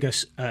send like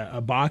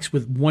a box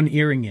with one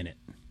earring in it.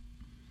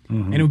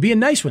 And it would be a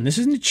nice one. This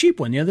isn't a cheap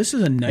one. This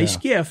is a nice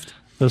gift.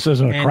 This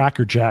isn't a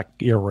Cracker Jack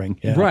earring.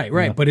 Yeah. Right.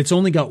 Yeah. But it's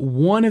only got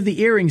one of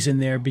the earrings in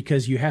there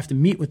because you have to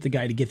meet with the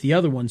guy to get the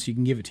other one so you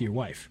can give it to your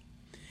wife.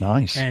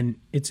 Nice. And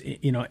it's,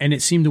 and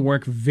it seemed to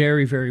work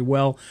very, very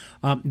well.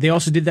 They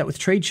also did that with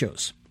trade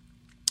shows.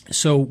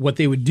 So what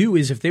they would do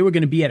is if they were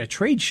going to be at a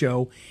trade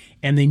show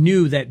and they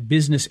knew that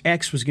business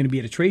X was going to be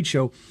at a trade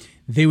show,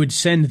 they would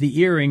send the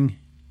earring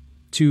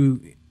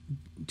to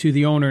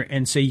the owner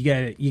and say, you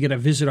got to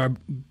visit our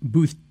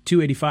booth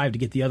 285 to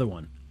get the other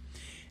one.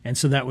 And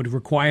so that would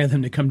require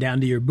them to come down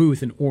to your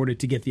booth in order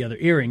to get the other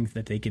earring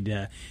that they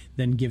could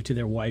then give to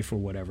their wife or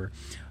whatever.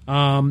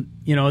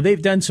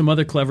 They've done some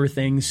other clever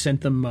things.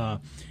 Sent them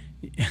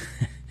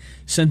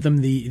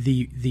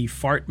the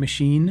fart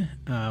machine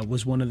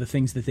was one of the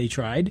things that they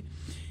tried.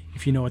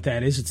 If you know what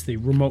that is, it's the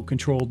remote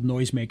controlled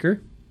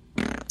noisemaker.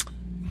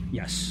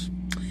 Yes.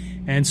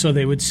 And so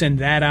they would send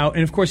that out,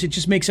 and of course, it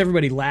just makes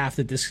everybody laugh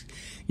that this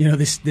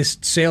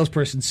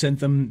salesperson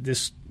sent them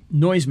this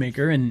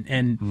noisemaker,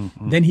 and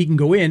then he can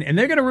go in, and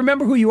they're going to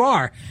remember who you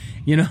are,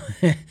 You know,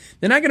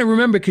 they're not going to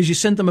remember because you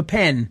sent them a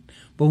pen.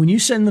 But when you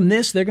send them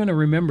this, they're going to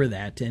remember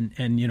that,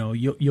 and you know,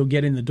 you'll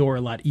get in the door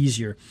a lot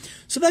easier.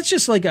 So that's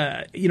just like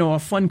a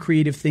fun,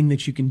 creative thing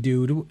that you can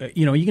do.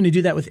 You're going to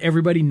do that with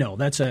everybody? No,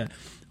 that's a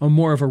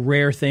more of a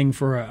rare thing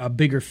for a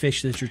bigger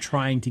fish that you're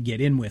trying to get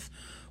in with.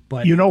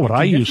 But you know what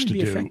I used to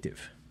do?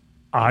 Effective.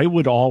 I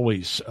would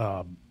always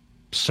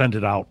send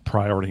it out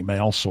priority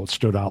mail, so it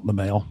stood out in the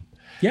mail.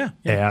 Yeah.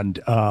 And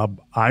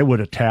I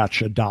would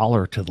attach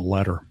 $1 to the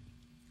letter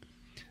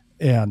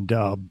and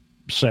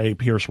say,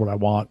 here's what I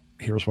want.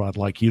 Here's what I'd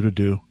like you to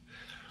do.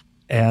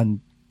 And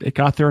it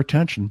got their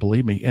attention,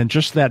 believe me. And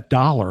just that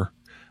 $1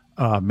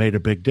 made a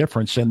big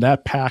difference. And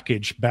that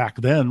package back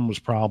then was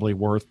probably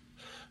worth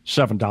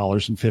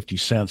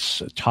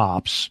 $7.50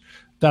 tops.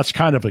 That's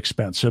kind of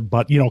expensive,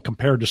 but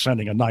compared to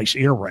sending a nice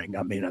earring,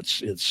 I mean,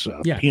 it's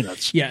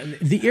peanuts. Yeah,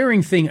 the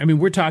earring thing. I mean,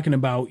 we're talking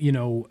about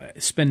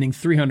spending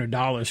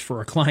 $300 for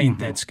a client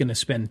that's going to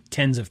spend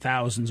tens of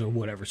thousands or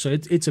whatever. So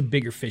it's a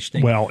bigger fish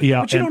thing. Well,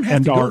 yeah, but you don't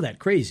have to go that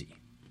crazy.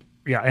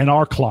 Yeah, and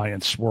our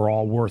clients were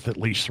all worth at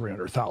least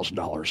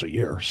 $300,000 a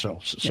year, so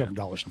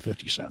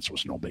 $7.50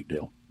 was no big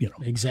deal.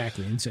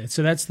 Exactly, and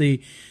so that's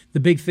the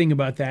big thing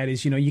about that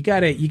is you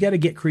gotta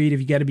get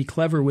creative, you gotta be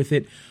clever with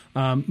it.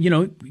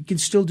 You can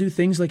still do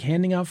things like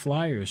handing out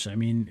flyers. I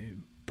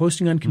mean,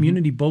 posting on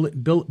community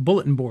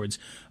bulletin boards.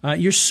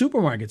 Your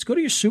supermarkets, go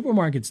to your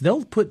supermarkets.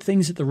 They'll put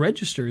things at the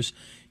registers,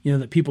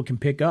 that people can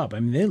pick up. I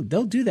mean,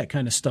 they'll do that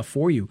kind of stuff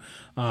for you.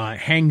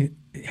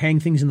 Hang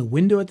things in the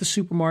window at the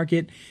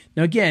supermarket.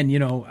 Now, again,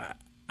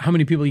 how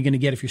many people are you going to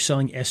get if you're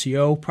selling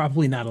SEO?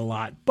 Probably not a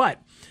lot,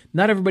 but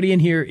not everybody in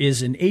here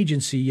is an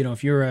agency.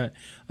 If you're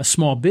a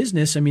small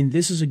business, I mean,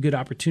 this is a good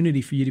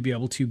opportunity for you to be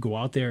able to go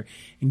out there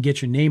and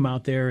get your name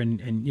out there.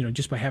 And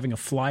just by having a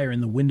flyer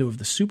in the window of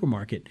the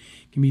supermarket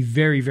can be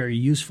very, very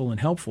useful and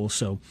helpful.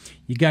 So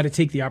you got to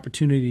take the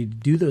opportunity to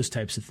do those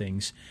types of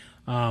things.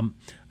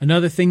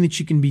 Another thing that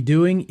you can be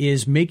doing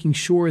is making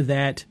sure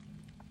that,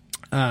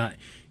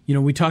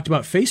 we talked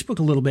about Facebook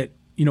a little bit.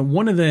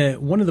 One of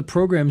the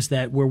programs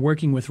that we're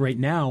working with right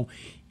now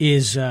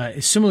is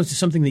similar to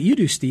something that you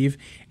do, Steve,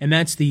 and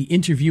that's the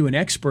interview an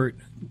expert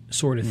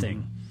sort of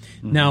thing.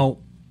 Mm-hmm. Now,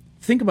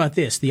 think about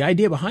this. The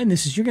idea behind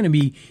this is you're going to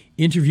be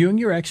interviewing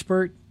your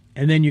expert,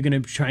 and then you're going to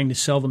be trying to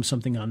sell them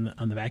something on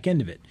the back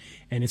end of it,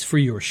 and it's for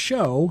your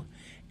show,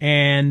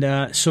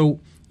 and so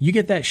you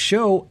get that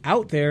show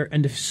out there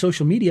into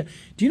social media.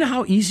 Do you know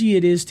how easy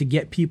it is to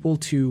get people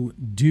to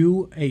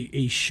do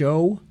a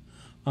show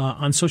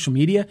on social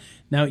media?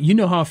 Now, you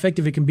know how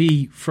effective it can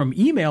be from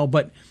email,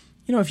 but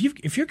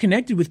if you're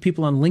connected with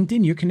people on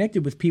LinkedIn, you're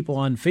connected with people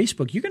on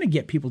Facebook, you're going to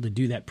get people to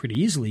do that pretty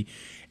easily.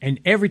 And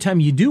every time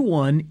you do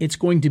one, it's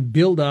going to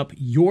build up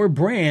your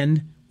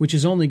brand, which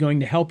is only going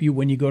to help you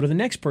when you go to the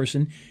next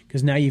person,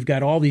 because now you've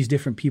got all these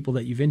different people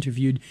that you've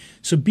interviewed.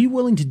 So be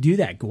willing to do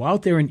that. Go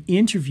out there and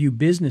interview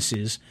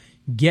businesses,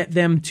 get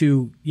them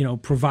to,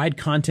 provide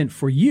content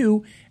for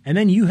you, and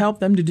then you help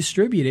them to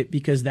distribute it,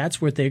 because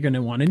that's what they're going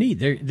to want to need.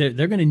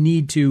 They're going to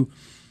need to,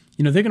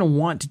 they're going to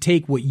want to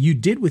take what you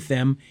did with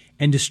them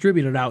and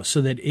distribute it out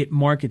so that it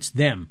markets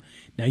them.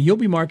 Now, you'll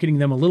be marketing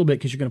them a little bit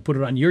because you're going to put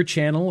it on your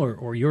channel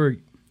or your,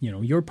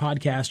 your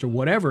podcast or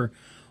whatever,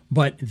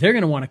 but they're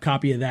going to want a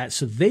copy of that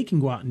so they can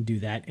go out and do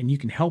that, and you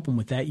can help them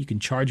with that. You can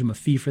charge them a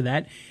fee for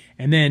that.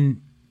 And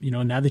then,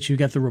 now that you've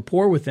got the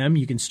rapport with them,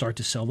 you can start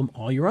to sell them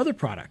all your other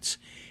products.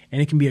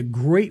 And it can be a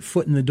great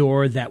foot in the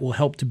door that will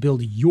help to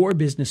build your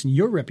business and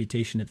your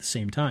reputation at the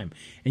same time.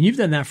 And you've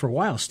done that for a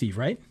while, Steve,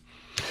 right?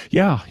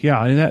 Yeah,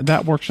 and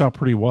that works out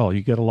pretty well.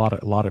 You get a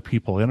lot of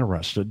people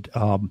interested.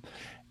 And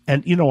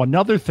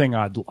another thing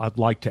I'd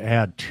like to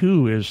add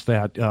too is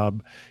that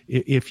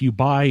if you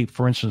buy,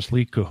 for instance,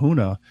 Lee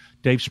Kahuna,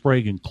 Dave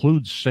Sprague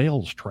includes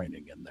sales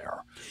training in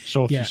there.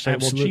 So if you say,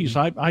 absolutely.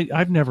 Well, geez,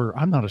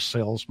 I'm not a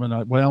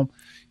salesman. Well,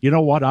 you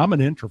know what? I'm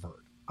an introvert.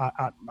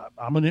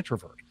 I'm an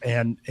introvert,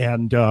 and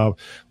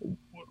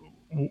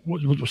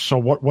so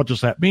what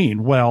does that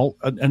mean? Well,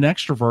 an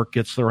extrovert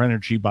gets their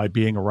energy by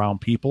being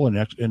around people, and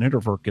an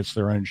introvert gets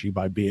their energy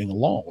by being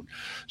alone.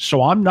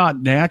 So I'm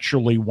not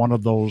naturally one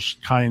of those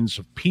kinds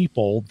of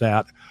people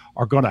that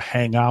are going to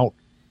hang out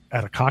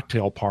at a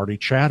cocktail party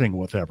chatting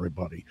with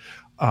everybody.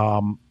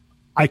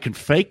 I can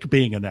fake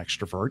being an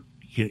extrovert.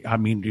 I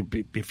mean,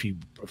 if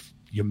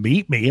you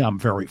meet me, I'm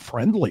very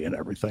friendly and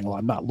everything.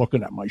 I'm not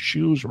looking at my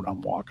shoes when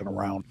I'm walking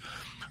around.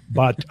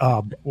 But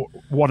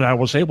what I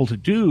was able to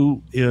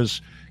do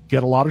is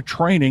get a lot of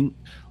training,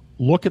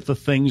 look at the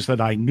things that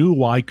I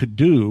knew I could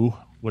do,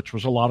 which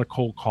was a lot of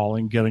cold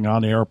calling, getting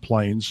on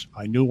airplanes.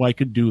 I knew I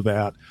could do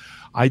that.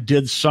 I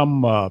did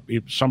some of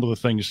the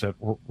things that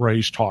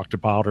Ray's talked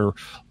about are a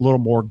little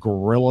more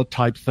guerrilla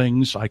type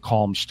things. I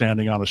call them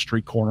standing on a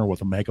street corner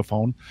with a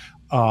megaphone.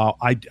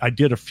 I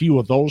did a few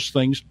of those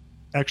things.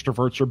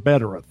 Extroverts are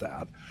better at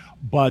that.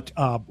 But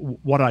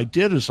what I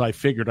did is I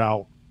figured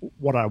out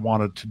what I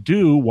wanted to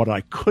do, what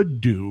I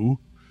could do,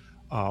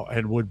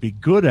 and would be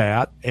good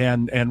at,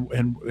 and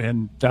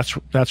that's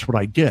what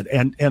I did,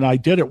 and I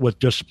did it with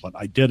discipline.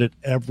 I did it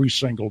every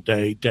single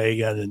day,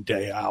 day in and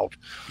day out.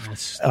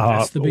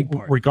 That's the big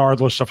part.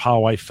 Regardless of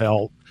how I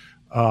felt.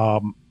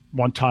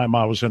 One time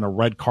I was in a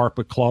red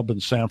carpet club in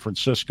San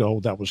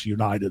Francisco. That was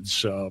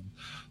United's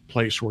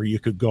place where you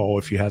could go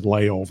if you had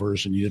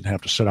layovers and you didn't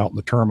have to sit out in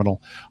the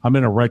terminal. I'm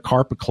in a red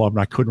carpet club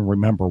and I couldn't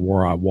remember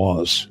where I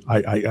was.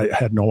 I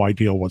had no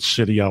idea what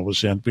city I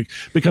was in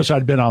because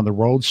I'd been on the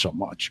road so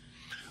much.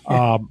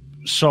 Yeah.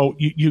 So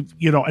you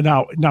know,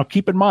 now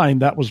keep in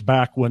mind that was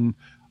back when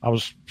I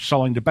was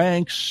selling to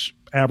banks.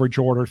 Average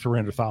order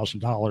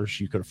 $300,000.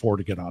 You could afford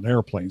to get on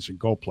airplanes and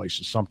go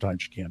places.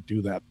 Sometimes you can't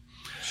do that.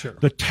 Sure.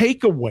 The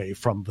takeaway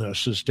from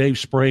this is Dave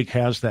Sprague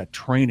has that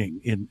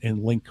training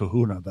in Link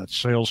Kahuna, that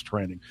sales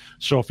training.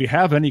 So if you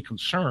have any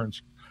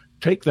concerns,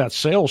 take that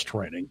sales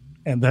training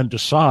and then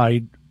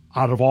decide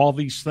out of all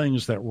these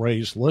things that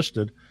Ray's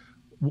listed,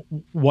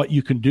 what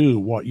you can do,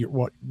 what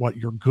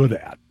you're good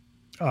at.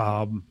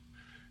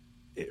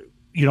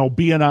 You know,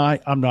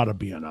 BNI, I'm not a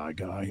BNI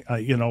guy.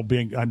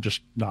 I'm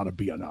just not a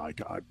BNI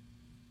guy.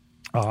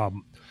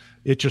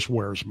 It just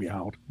wears me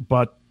out.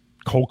 But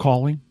cold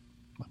calling,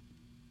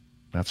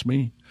 that's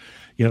me,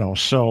 you know.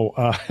 So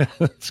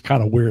it's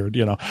kind of weird,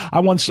 you know.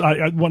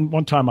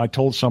 One time I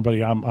told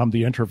somebody I'm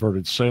the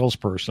introverted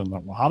salesperson.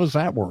 Well, how does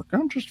that work?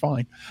 I'm just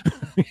fine.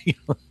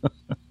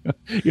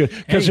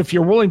 Because if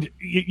you're willing to,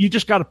 you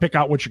just got to pick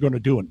out what you're going to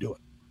do and do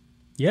it.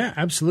 Yeah,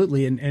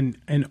 absolutely.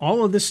 And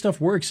all of this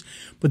stuff works.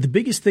 But the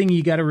biggest thing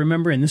you got to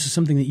remember, and this is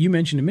something that you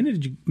mentioned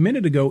a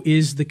minute ago,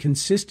 is the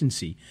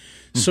consistency.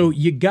 Mm-hmm. So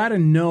you got to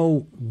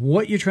know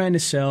what you're trying to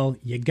sell.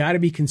 You got to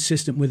be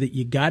consistent with it.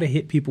 You got to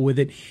hit people with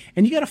it.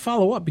 And you got to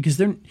follow up because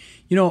they're,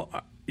 you know,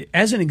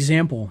 as an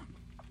example,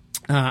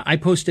 I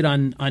posted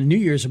on New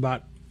Year's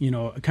about, you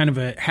know, kind of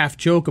a half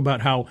joke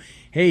about how,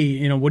 hey,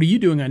 you know, what are you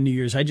doing on New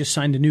Year's? I just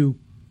signed a new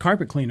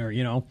carpet cleaner,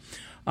 you know.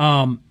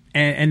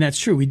 And that's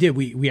true. We did.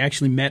 We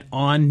actually met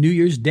on New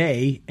Year's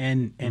Day,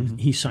 and mm-hmm.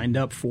 he signed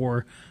up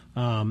for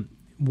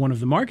one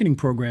of the marketing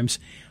programs.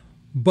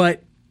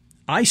 But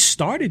I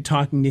started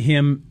talking to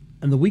him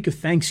on the week of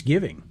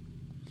Thanksgiving.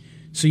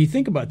 So you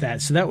think about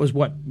that. So that was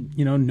what,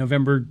 you know,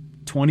 November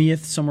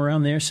 20th, somewhere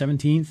around there,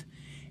 17th.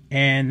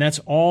 And that's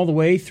all the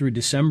way through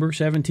December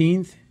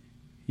 17th,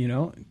 you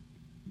know,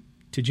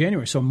 to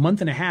January. So a month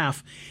and a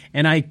half.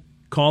 And I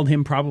called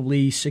him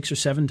probably 6 or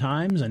 7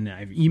 times, and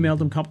I've emailed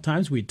him a couple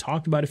times. We had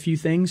talked about a few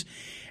things,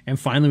 and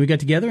finally we got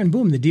together, and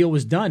boom, the deal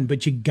was done.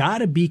 But you got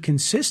to be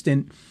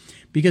consistent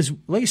because,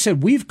 like I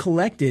said, we've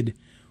collected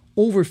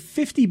over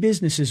 50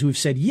 businesses who have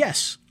said,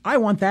 yes, I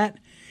want that.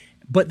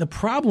 But the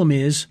problem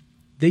is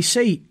they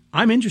say,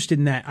 I'm interested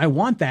in that. I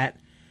want that.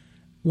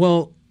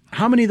 Well,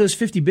 how many of those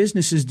 50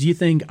 businesses do you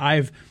think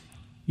I've,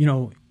 you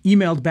know,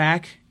 emailed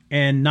back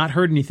and not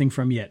heard anything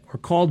from yet, or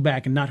called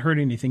back and not heard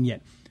anything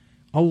yet?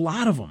 A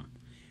lot of them.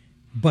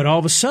 But all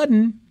of a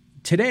sudden,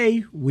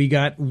 today, we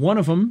got one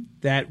of them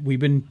that we've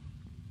been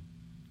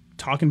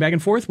talking back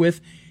and forth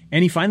with,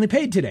 and he finally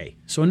paid today.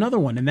 So another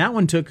one. And that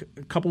one took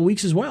a couple of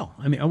weeks as well.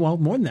 I mean, well,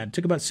 more than that. It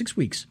took about 6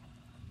 weeks.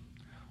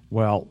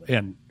 Well,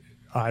 and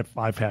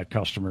I've had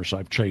customers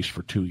I've chased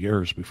for 2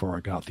 years before I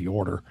got the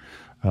order.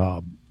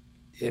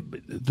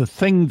 The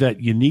thing that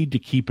you need to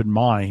keep in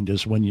mind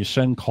is when you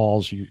send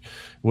calls,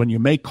 when you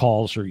make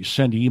calls or you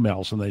send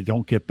emails and they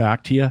don't get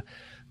back to you,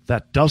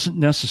 that doesn't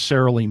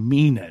necessarily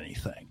mean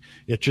anything.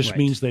 It just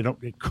means they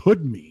don't. It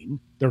could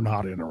mean they're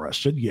not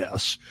interested,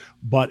 yes,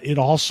 but it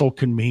also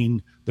can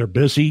mean they're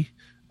busy.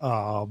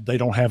 They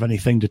don't have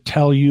anything to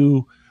tell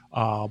you,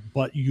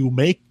 but you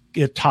make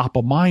it top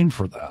of mind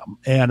for them.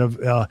 And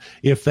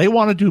if they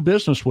want to do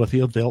business with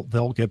you,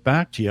 they'll get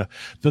back to you.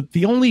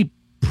 The only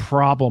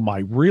problem I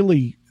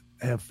really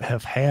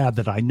have had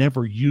that I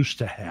never used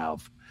to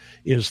have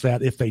is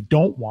that if they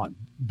don't want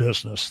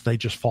business, they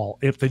just fall.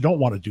 If they don't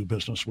want to do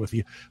business with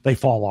you, they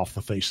fall off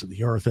the face of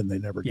the earth and they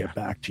never get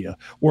back to you.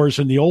 Whereas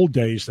in the old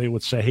days, they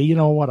would say, "Hey, you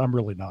know what? I'm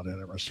really not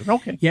interested."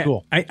 Okay,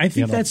 cool. I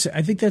think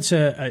that's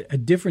a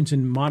difference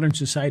in modern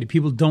society.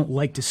 People don't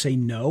like to say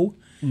no;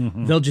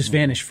 they'll just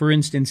vanish. For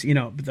instance, you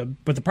know,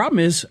 but the problem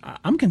is,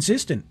 I'm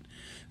consistent.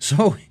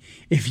 So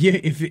if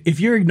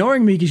you're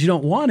ignoring me because you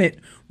don't want it,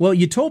 well,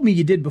 you told me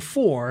you did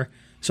before.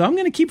 So I'm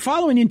going to keep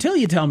following you until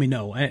you tell me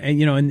no. And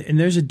you know, and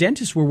there's a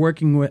dentist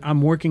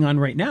I'm working on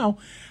right now,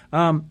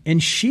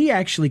 and she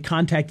actually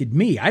contacted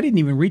me. I didn't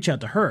even reach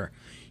out to her.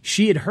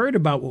 She had heard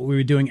about what we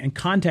were doing and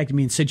contacted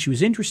me and said she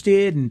was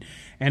interested,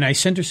 and I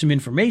sent her some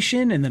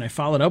information, and then I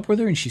followed up with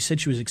her, and she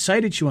said she was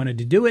excited, she wanted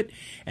to do it,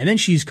 and then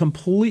she's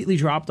completely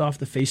dropped off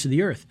the face of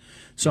the earth.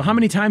 So how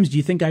many times do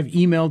you think I've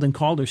emailed and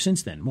called her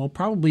since then? Well,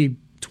 probably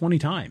 20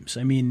 times.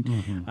 I mean,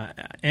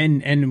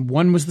 and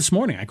one was this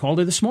morning. I called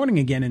her this morning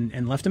again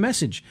and left a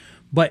message.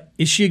 But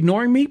is she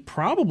ignoring me?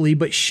 Probably,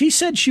 but she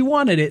said she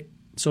wanted it.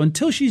 So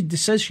until she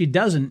says she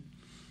doesn't,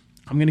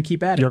 I'm going to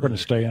keep at it. You're going to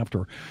stay after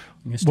her.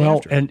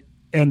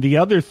 And the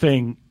other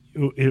thing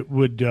it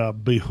would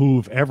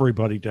behoove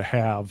everybody to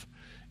have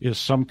is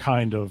some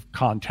kind of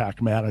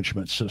contact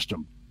management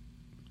system.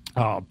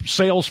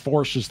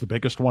 Salesforce is the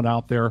biggest one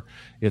out there.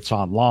 It's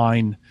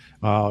online.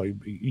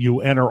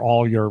 You enter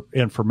all your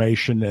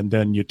information and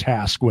then you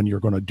task when you're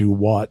going to do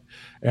what.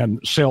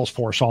 And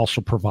Salesforce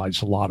also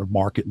provides a lot of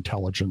market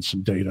intelligence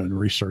and data and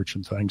research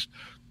and things.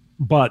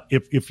 But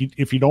if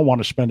you don't want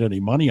to spend any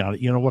money on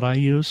it, you know what I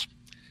use?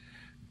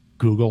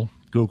 Google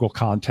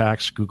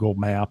Contacts, Google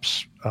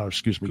Maps,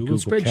 Google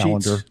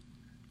Calendar.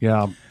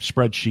 Yeah,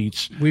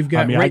 spreadsheets. We've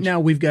got now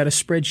we've got a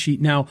spreadsheet.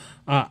 Now,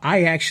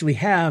 I actually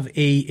have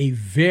a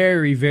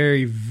very,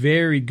 very,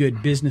 very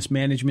good business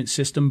management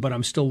system, but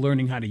I'm still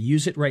learning how to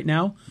use it right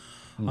now.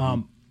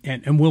 Mm-hmm.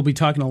 And we'll be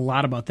talking a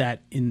lot about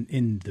that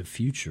in the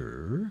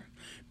future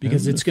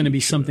because it's going to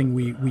be something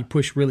we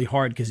push really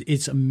hard because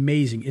it's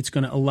amazing. It's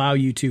going to allow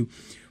you to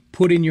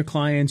put in your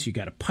clients. You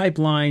got a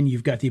pipeline.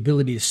 You've got the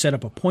ability to set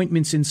up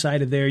appointments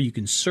inside of there. You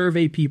can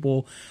survey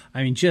people.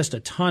 I mean, just a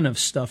ton of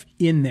stuff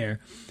in there.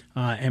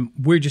 And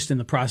we're just in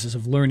the process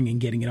of learning and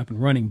getting it up and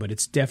running, but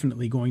it's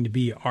definitely going to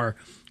be our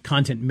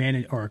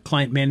our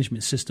client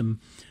management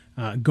system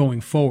going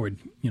forward.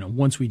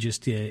 Once we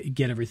just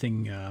get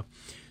everything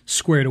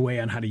squared away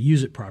on how to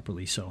use it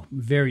properly. So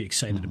very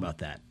excited about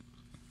that.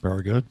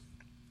 Very good.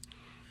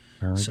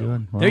 Very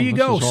good. Well, there you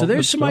go. So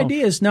there's some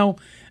ideas. Now,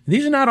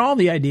 these are not all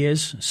the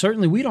ideas.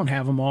 Certainly, we don't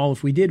have them all.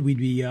 If we did,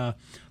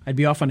 I'd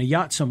be off on a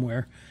yacht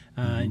somewhere,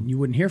 and you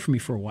wouldn't hear from me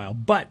for a while.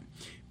 But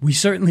we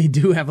certainly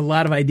do have a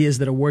lot of ideas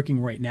that are working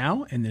right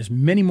now, and there's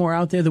many more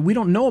out there that we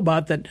don't know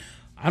about that.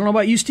 I don't know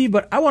about you, Steve,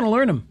 but I want to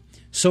learn them.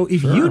 So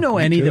if you know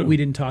any that we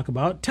didn't talk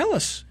about, tell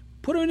us.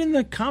 Put it in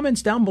the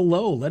comments down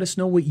below. Let us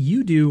know what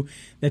you do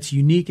that's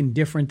unique and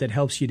different that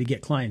helps you to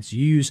get clients.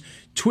 You use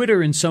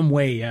Twitter in some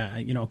way,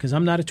 because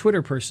I'm not a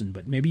Twitter person,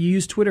 but maybe you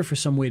use Twitter for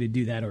some way to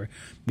do that. Or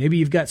maybe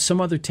you've got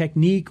some other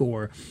technique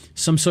or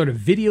some sort of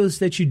videos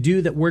that you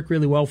do that work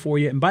really well for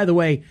you. And by the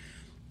way,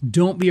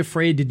 don't be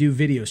afraid to do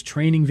videos,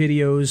 training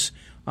videos.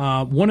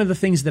 One of the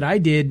things that I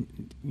did,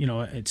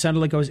 it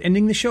sounded like I was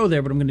ending the show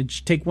there, but I'm going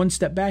to take one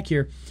step back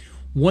here.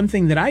 One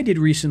thing that I did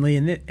recently,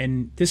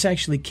 and this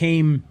actually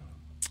came...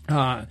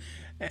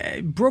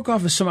 broke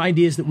off of some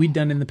ideas that we'd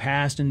done in the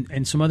past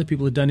and some other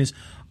people had done is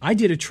I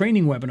did a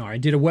training webinar. I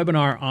did a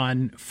webinar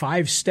on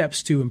 5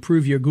 steps to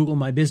improve your Google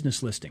My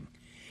Business listing.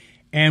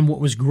 And what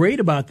was great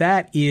about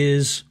that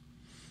is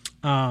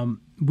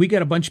we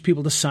got a bunch of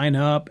people to sign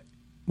up.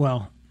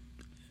 Well,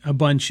 a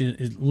bunch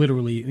is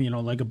literally,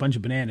 like a bunch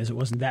of bananas. It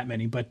wasn't that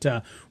many, but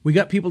we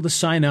got people to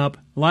sign up.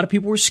 A lot of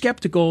people were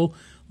skeptical.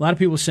 A lot of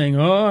people saying,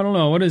 "Oh, I don't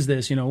know. What is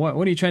this? What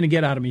are you trying to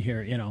get out of me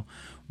here?"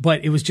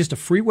 But it was just a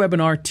free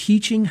webinar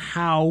teaching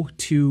how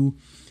to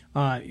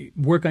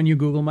work on your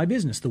Google My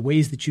Business, the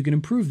ways that you can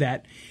improve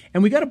that.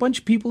 And we got a bunch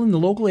of people in the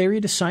local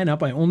area to sign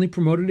up. I only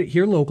promoted it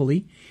here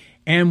locally.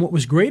 And what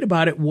was great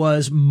about it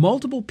was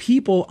multiple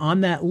people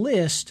on that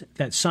list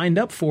that signed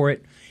up for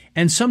it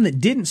and some that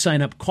didn't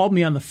sign up called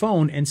me on the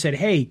phone and said,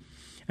 hey,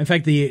 in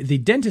fact, the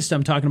dentist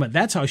I'm talking about,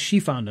 that's how she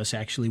found us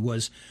actually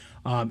was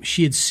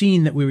she had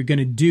seen that we were going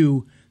to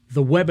do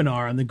the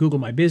webinar on the Google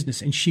My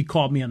Business. And she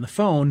called me on the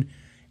phone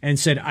and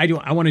said, I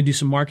want to do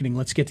some marketing.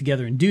 Let's get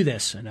together and do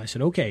this. And I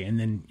said, okay. And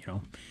then,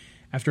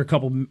 after a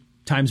couple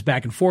times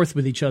back and forth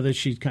with each other,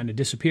 she kind of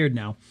disappeared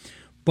now.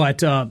 But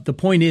the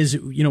point is,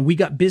 we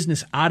got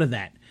business out of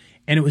that.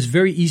 And it was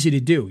very easy to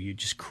do. You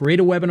just create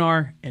a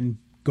webinar and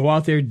go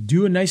out there,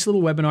 do a nice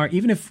little webinar.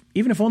 Even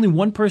if only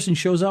one person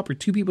shows up or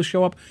 2 people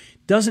show up,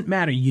 doesn't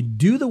matter. You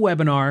do the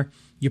webinar.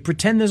 You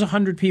pretend there's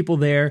 100 people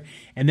there,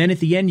 and then at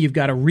the end, you've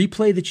got a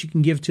replay that you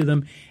can give to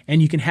them,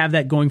 and you can have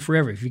that going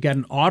forever. If you've got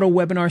an auto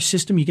webinar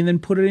system, you can then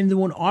put it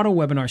into an auto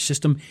webinar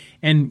system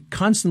and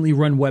constantly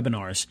run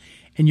webinars.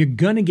 And you're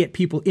going to get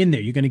people in there.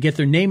 You're going to get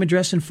their name,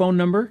 address, and phone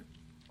number.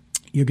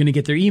 You're going to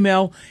get their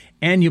email,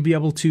 and you'll be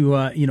able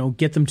to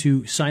get them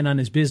to sign on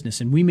as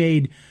business. And we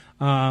made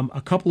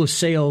a couple of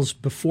sales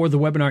before the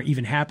webinar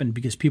even happened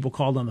because people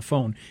called on the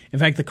phone. In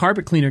fact, the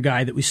carpet cleaner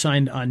guy that we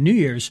signed on New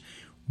Year's,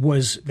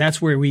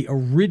 that's where we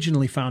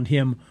originally found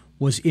him,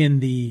 was in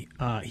the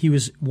he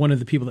was one of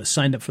the people that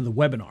signed up for the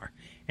webinar.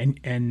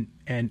 And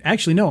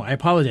actually, no, I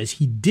apologize.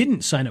 He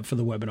didn't sign up for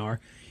the webinar.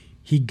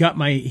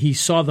 He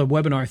saw the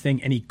webinar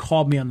thing and he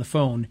called me on the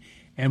phone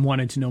and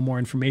wanted to know more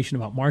information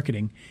about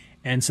marketing.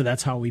 And so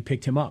that's how we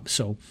picked him up.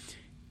 So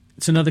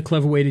it's another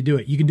clever way to do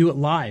it. You can do it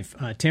live.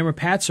 Tamara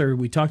Patzer,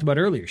 we talked about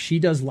earlier, she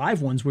does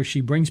live ones where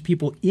she brings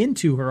people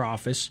into her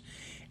office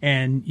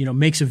and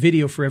makes a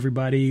video for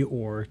everybody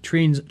or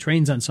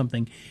trains on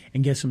something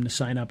and gets them to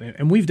sign up.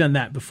 And we've done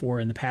that before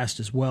in the past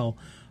as well,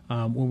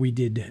 where we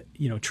did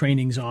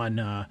trainings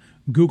on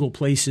Google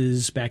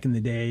Places back in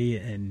the day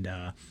and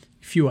a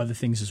few other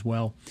things as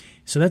well.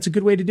 So that's a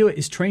good way to do it,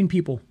 is train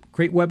people,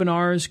 create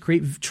webinars,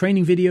 create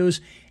training videos,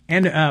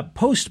 and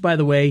post, by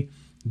the way,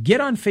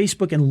 get on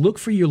Facebook and look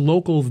for your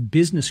local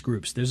business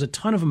groups. There's a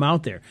ton of them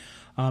out there.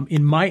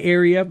 In my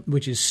area,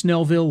 which is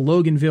Snellville,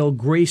 Loganville,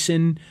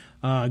 Grayson,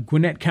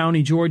 Gwinnett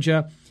County,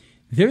 Georgia,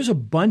 there's a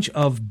bunch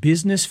of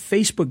business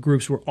Facebook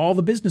groups where all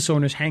the business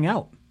owners hang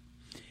out.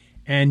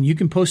 And you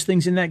can post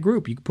things in that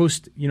group. You can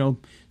post,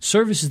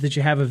 services that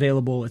you have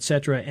available, et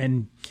cetera.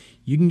 And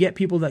you can get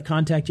people that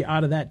contact you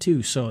out of that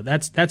too. So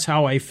that's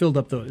how I filled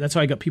up that's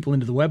how I got people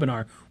into the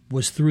webinar,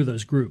 was through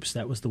those groups.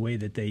 That was the way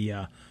that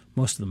they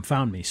most of them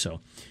found me.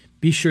 So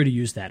be sure to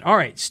use that. All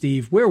right,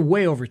 Steve, we're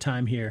way over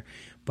time here,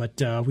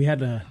 but we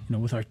had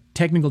with our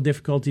technical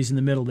difficulties in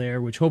the middle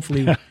there, which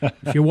hopefully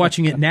if you're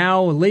watching it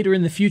now, later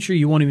in the future,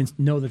 you won't even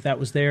know that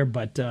was there.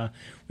 But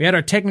we had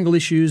our technical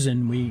issues,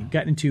 and we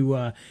got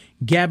into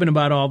gabbing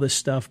about all this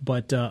stuff.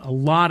 But a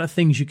lot of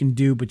things you can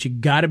do, but you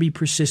got to be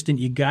persistent.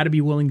 You got to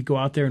be willing to go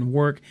out there and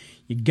work.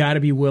 You got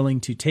to be willing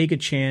to take a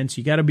chance.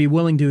 You got to be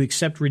willing to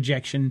accept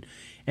rejection.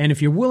 And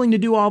if you're willing to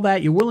do all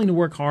that, you're willing to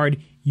work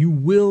hard, you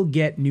will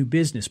get new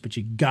business, but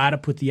you got to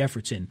put the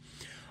efforts in.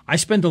 I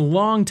spent a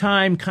long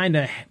time kind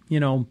of,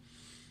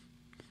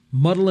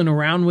 muddling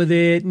around with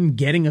it and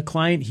getting a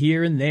client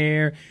here and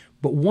there.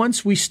 But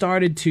once we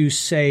started to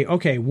say,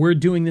 okay, we're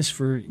doing this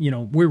for,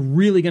 we're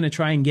really going to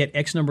try and get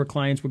X number of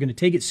clients. We're going to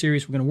take it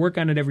serious. We're going to work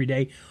on it every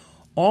day.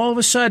 All of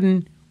a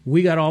sudden,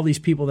 we got all these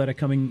people that are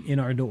coming in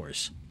our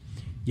doors.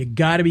 You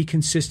got to be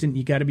consistent.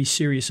 You got to be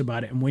serious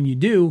about it. And when you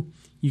do,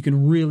 you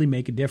can really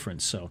make a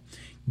difference. So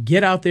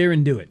get out there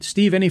and do it.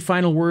 Steve, any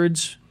final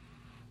words?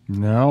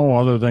 No,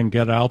 other than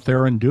get out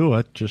there and do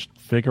it. Just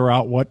figure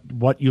out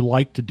what you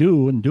like to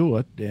do and do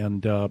it.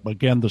 And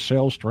again, the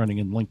sales training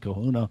in Link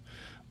Kahuna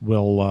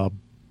will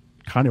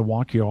kind of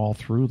walk you all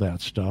through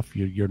that stuff.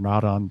 You're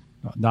not on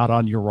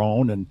your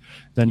own. And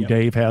then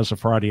Dave has a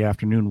Friday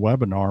afternoon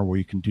webinar where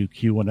you can do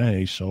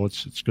Q&A. So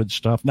it's good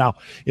stuff. Now,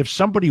 if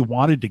somebody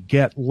wanted to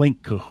get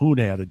Link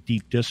Kahuna at a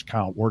deep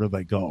discount, where do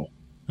they go?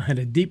 At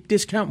a deep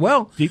discount?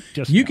 Well,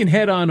 you can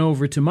head on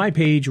over to my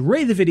page,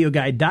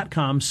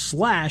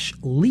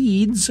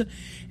 raythevideoguy.com/leads,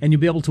 and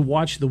you'll be able to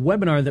watch the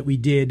webinar that we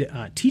did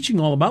teaching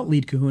all about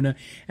Lead Kahuna.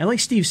 And like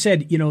Steve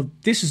said,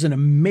 this is an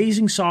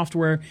amazing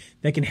software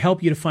that can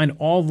help you to find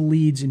all the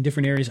leads in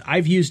different areas.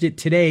 I've used it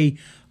today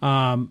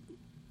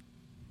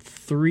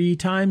 3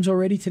 times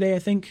already today, I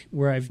think,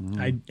 where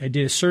I did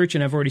a search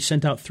and I've already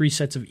sent out 3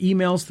 sets of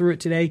emails through it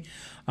today.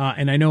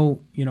 And I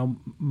know,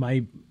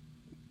 my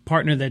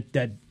partner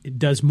that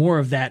does more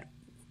of that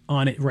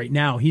on it right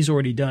now, he's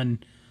already done,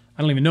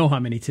 I don't even know how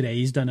many today,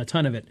 he's done a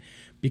ton of it,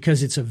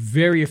 because it's a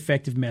very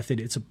effective method.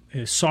 It's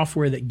a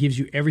software that gives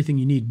you everything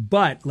you need.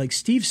 But like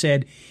Steve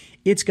said,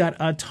 it's got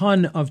a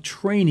ton of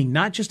training,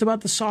 not just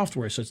about the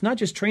software. So it's not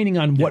just training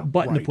on what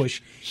button to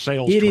push.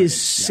 It is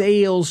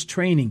sales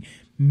training,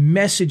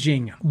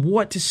 messaging,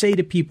 what to say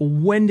to people,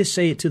 when to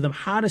say it to them,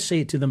 how to say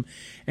it to them.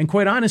 And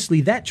quite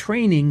honestly, that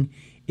training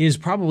is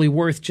probably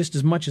worth just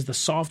as much as the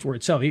software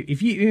itself. Even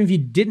if you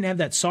didn't have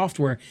that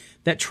software,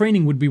 that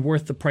training would be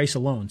worth the price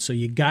alone. So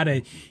you got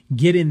to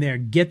get in there,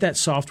 get that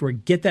software,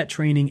 get that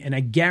training, and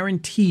I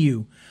guarantee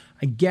you,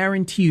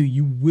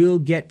 you will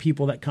get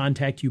people that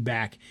contact you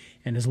back.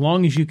 And as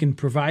long as you can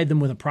provide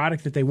them with a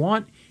product that they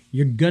want,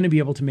 you're going to be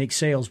able to make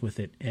sales with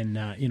it. And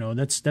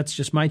that's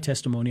just my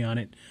testimony on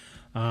it.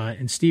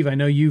 And Steve, I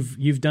know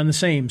you've done the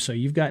same. So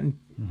you've gotten,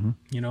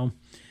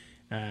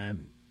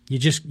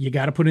 you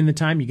got to put in the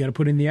time, you got to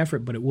put in the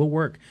effort, but it will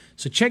work.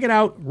 So check it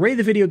out,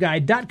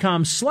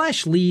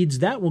 raythevideoguy.com/leads.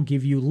 That will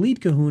give you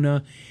Lead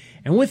Kahuna.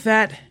 And with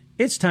that,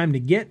 it's time to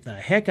get the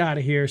heck out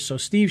of here. So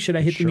Steve, should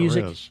I hit the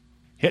music? Is.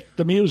 Hit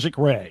the music,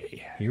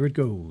 Ray. Here it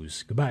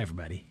goes. Goodbye,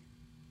 everybody.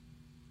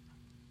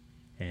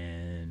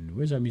 And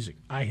where's our music?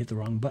 I hit the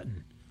wrong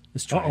button.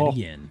 Let's try it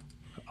again.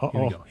 Here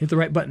we go. Hit the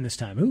right button this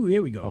time. Ooh,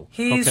 here we go.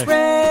 He's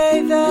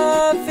Ray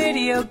the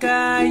Video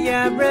Guy.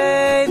 Yeah,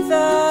 Ray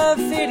the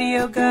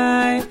Video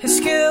Guy. His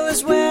skill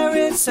is where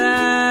it's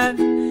at.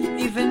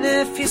 Even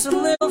if he's a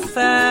little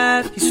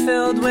fat, he's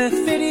filled with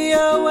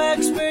video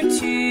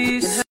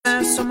expertise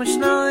and has so much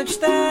knowledge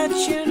that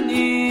you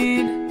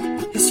need.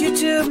 His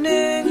YouTube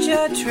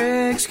ninja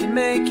tricks can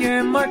make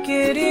your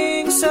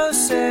marketing so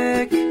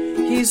sick.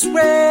 He's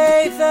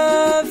Ray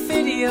the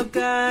Video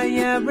Guy,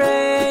 yeah,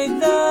 Ray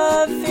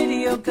the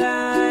Video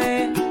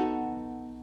Guy.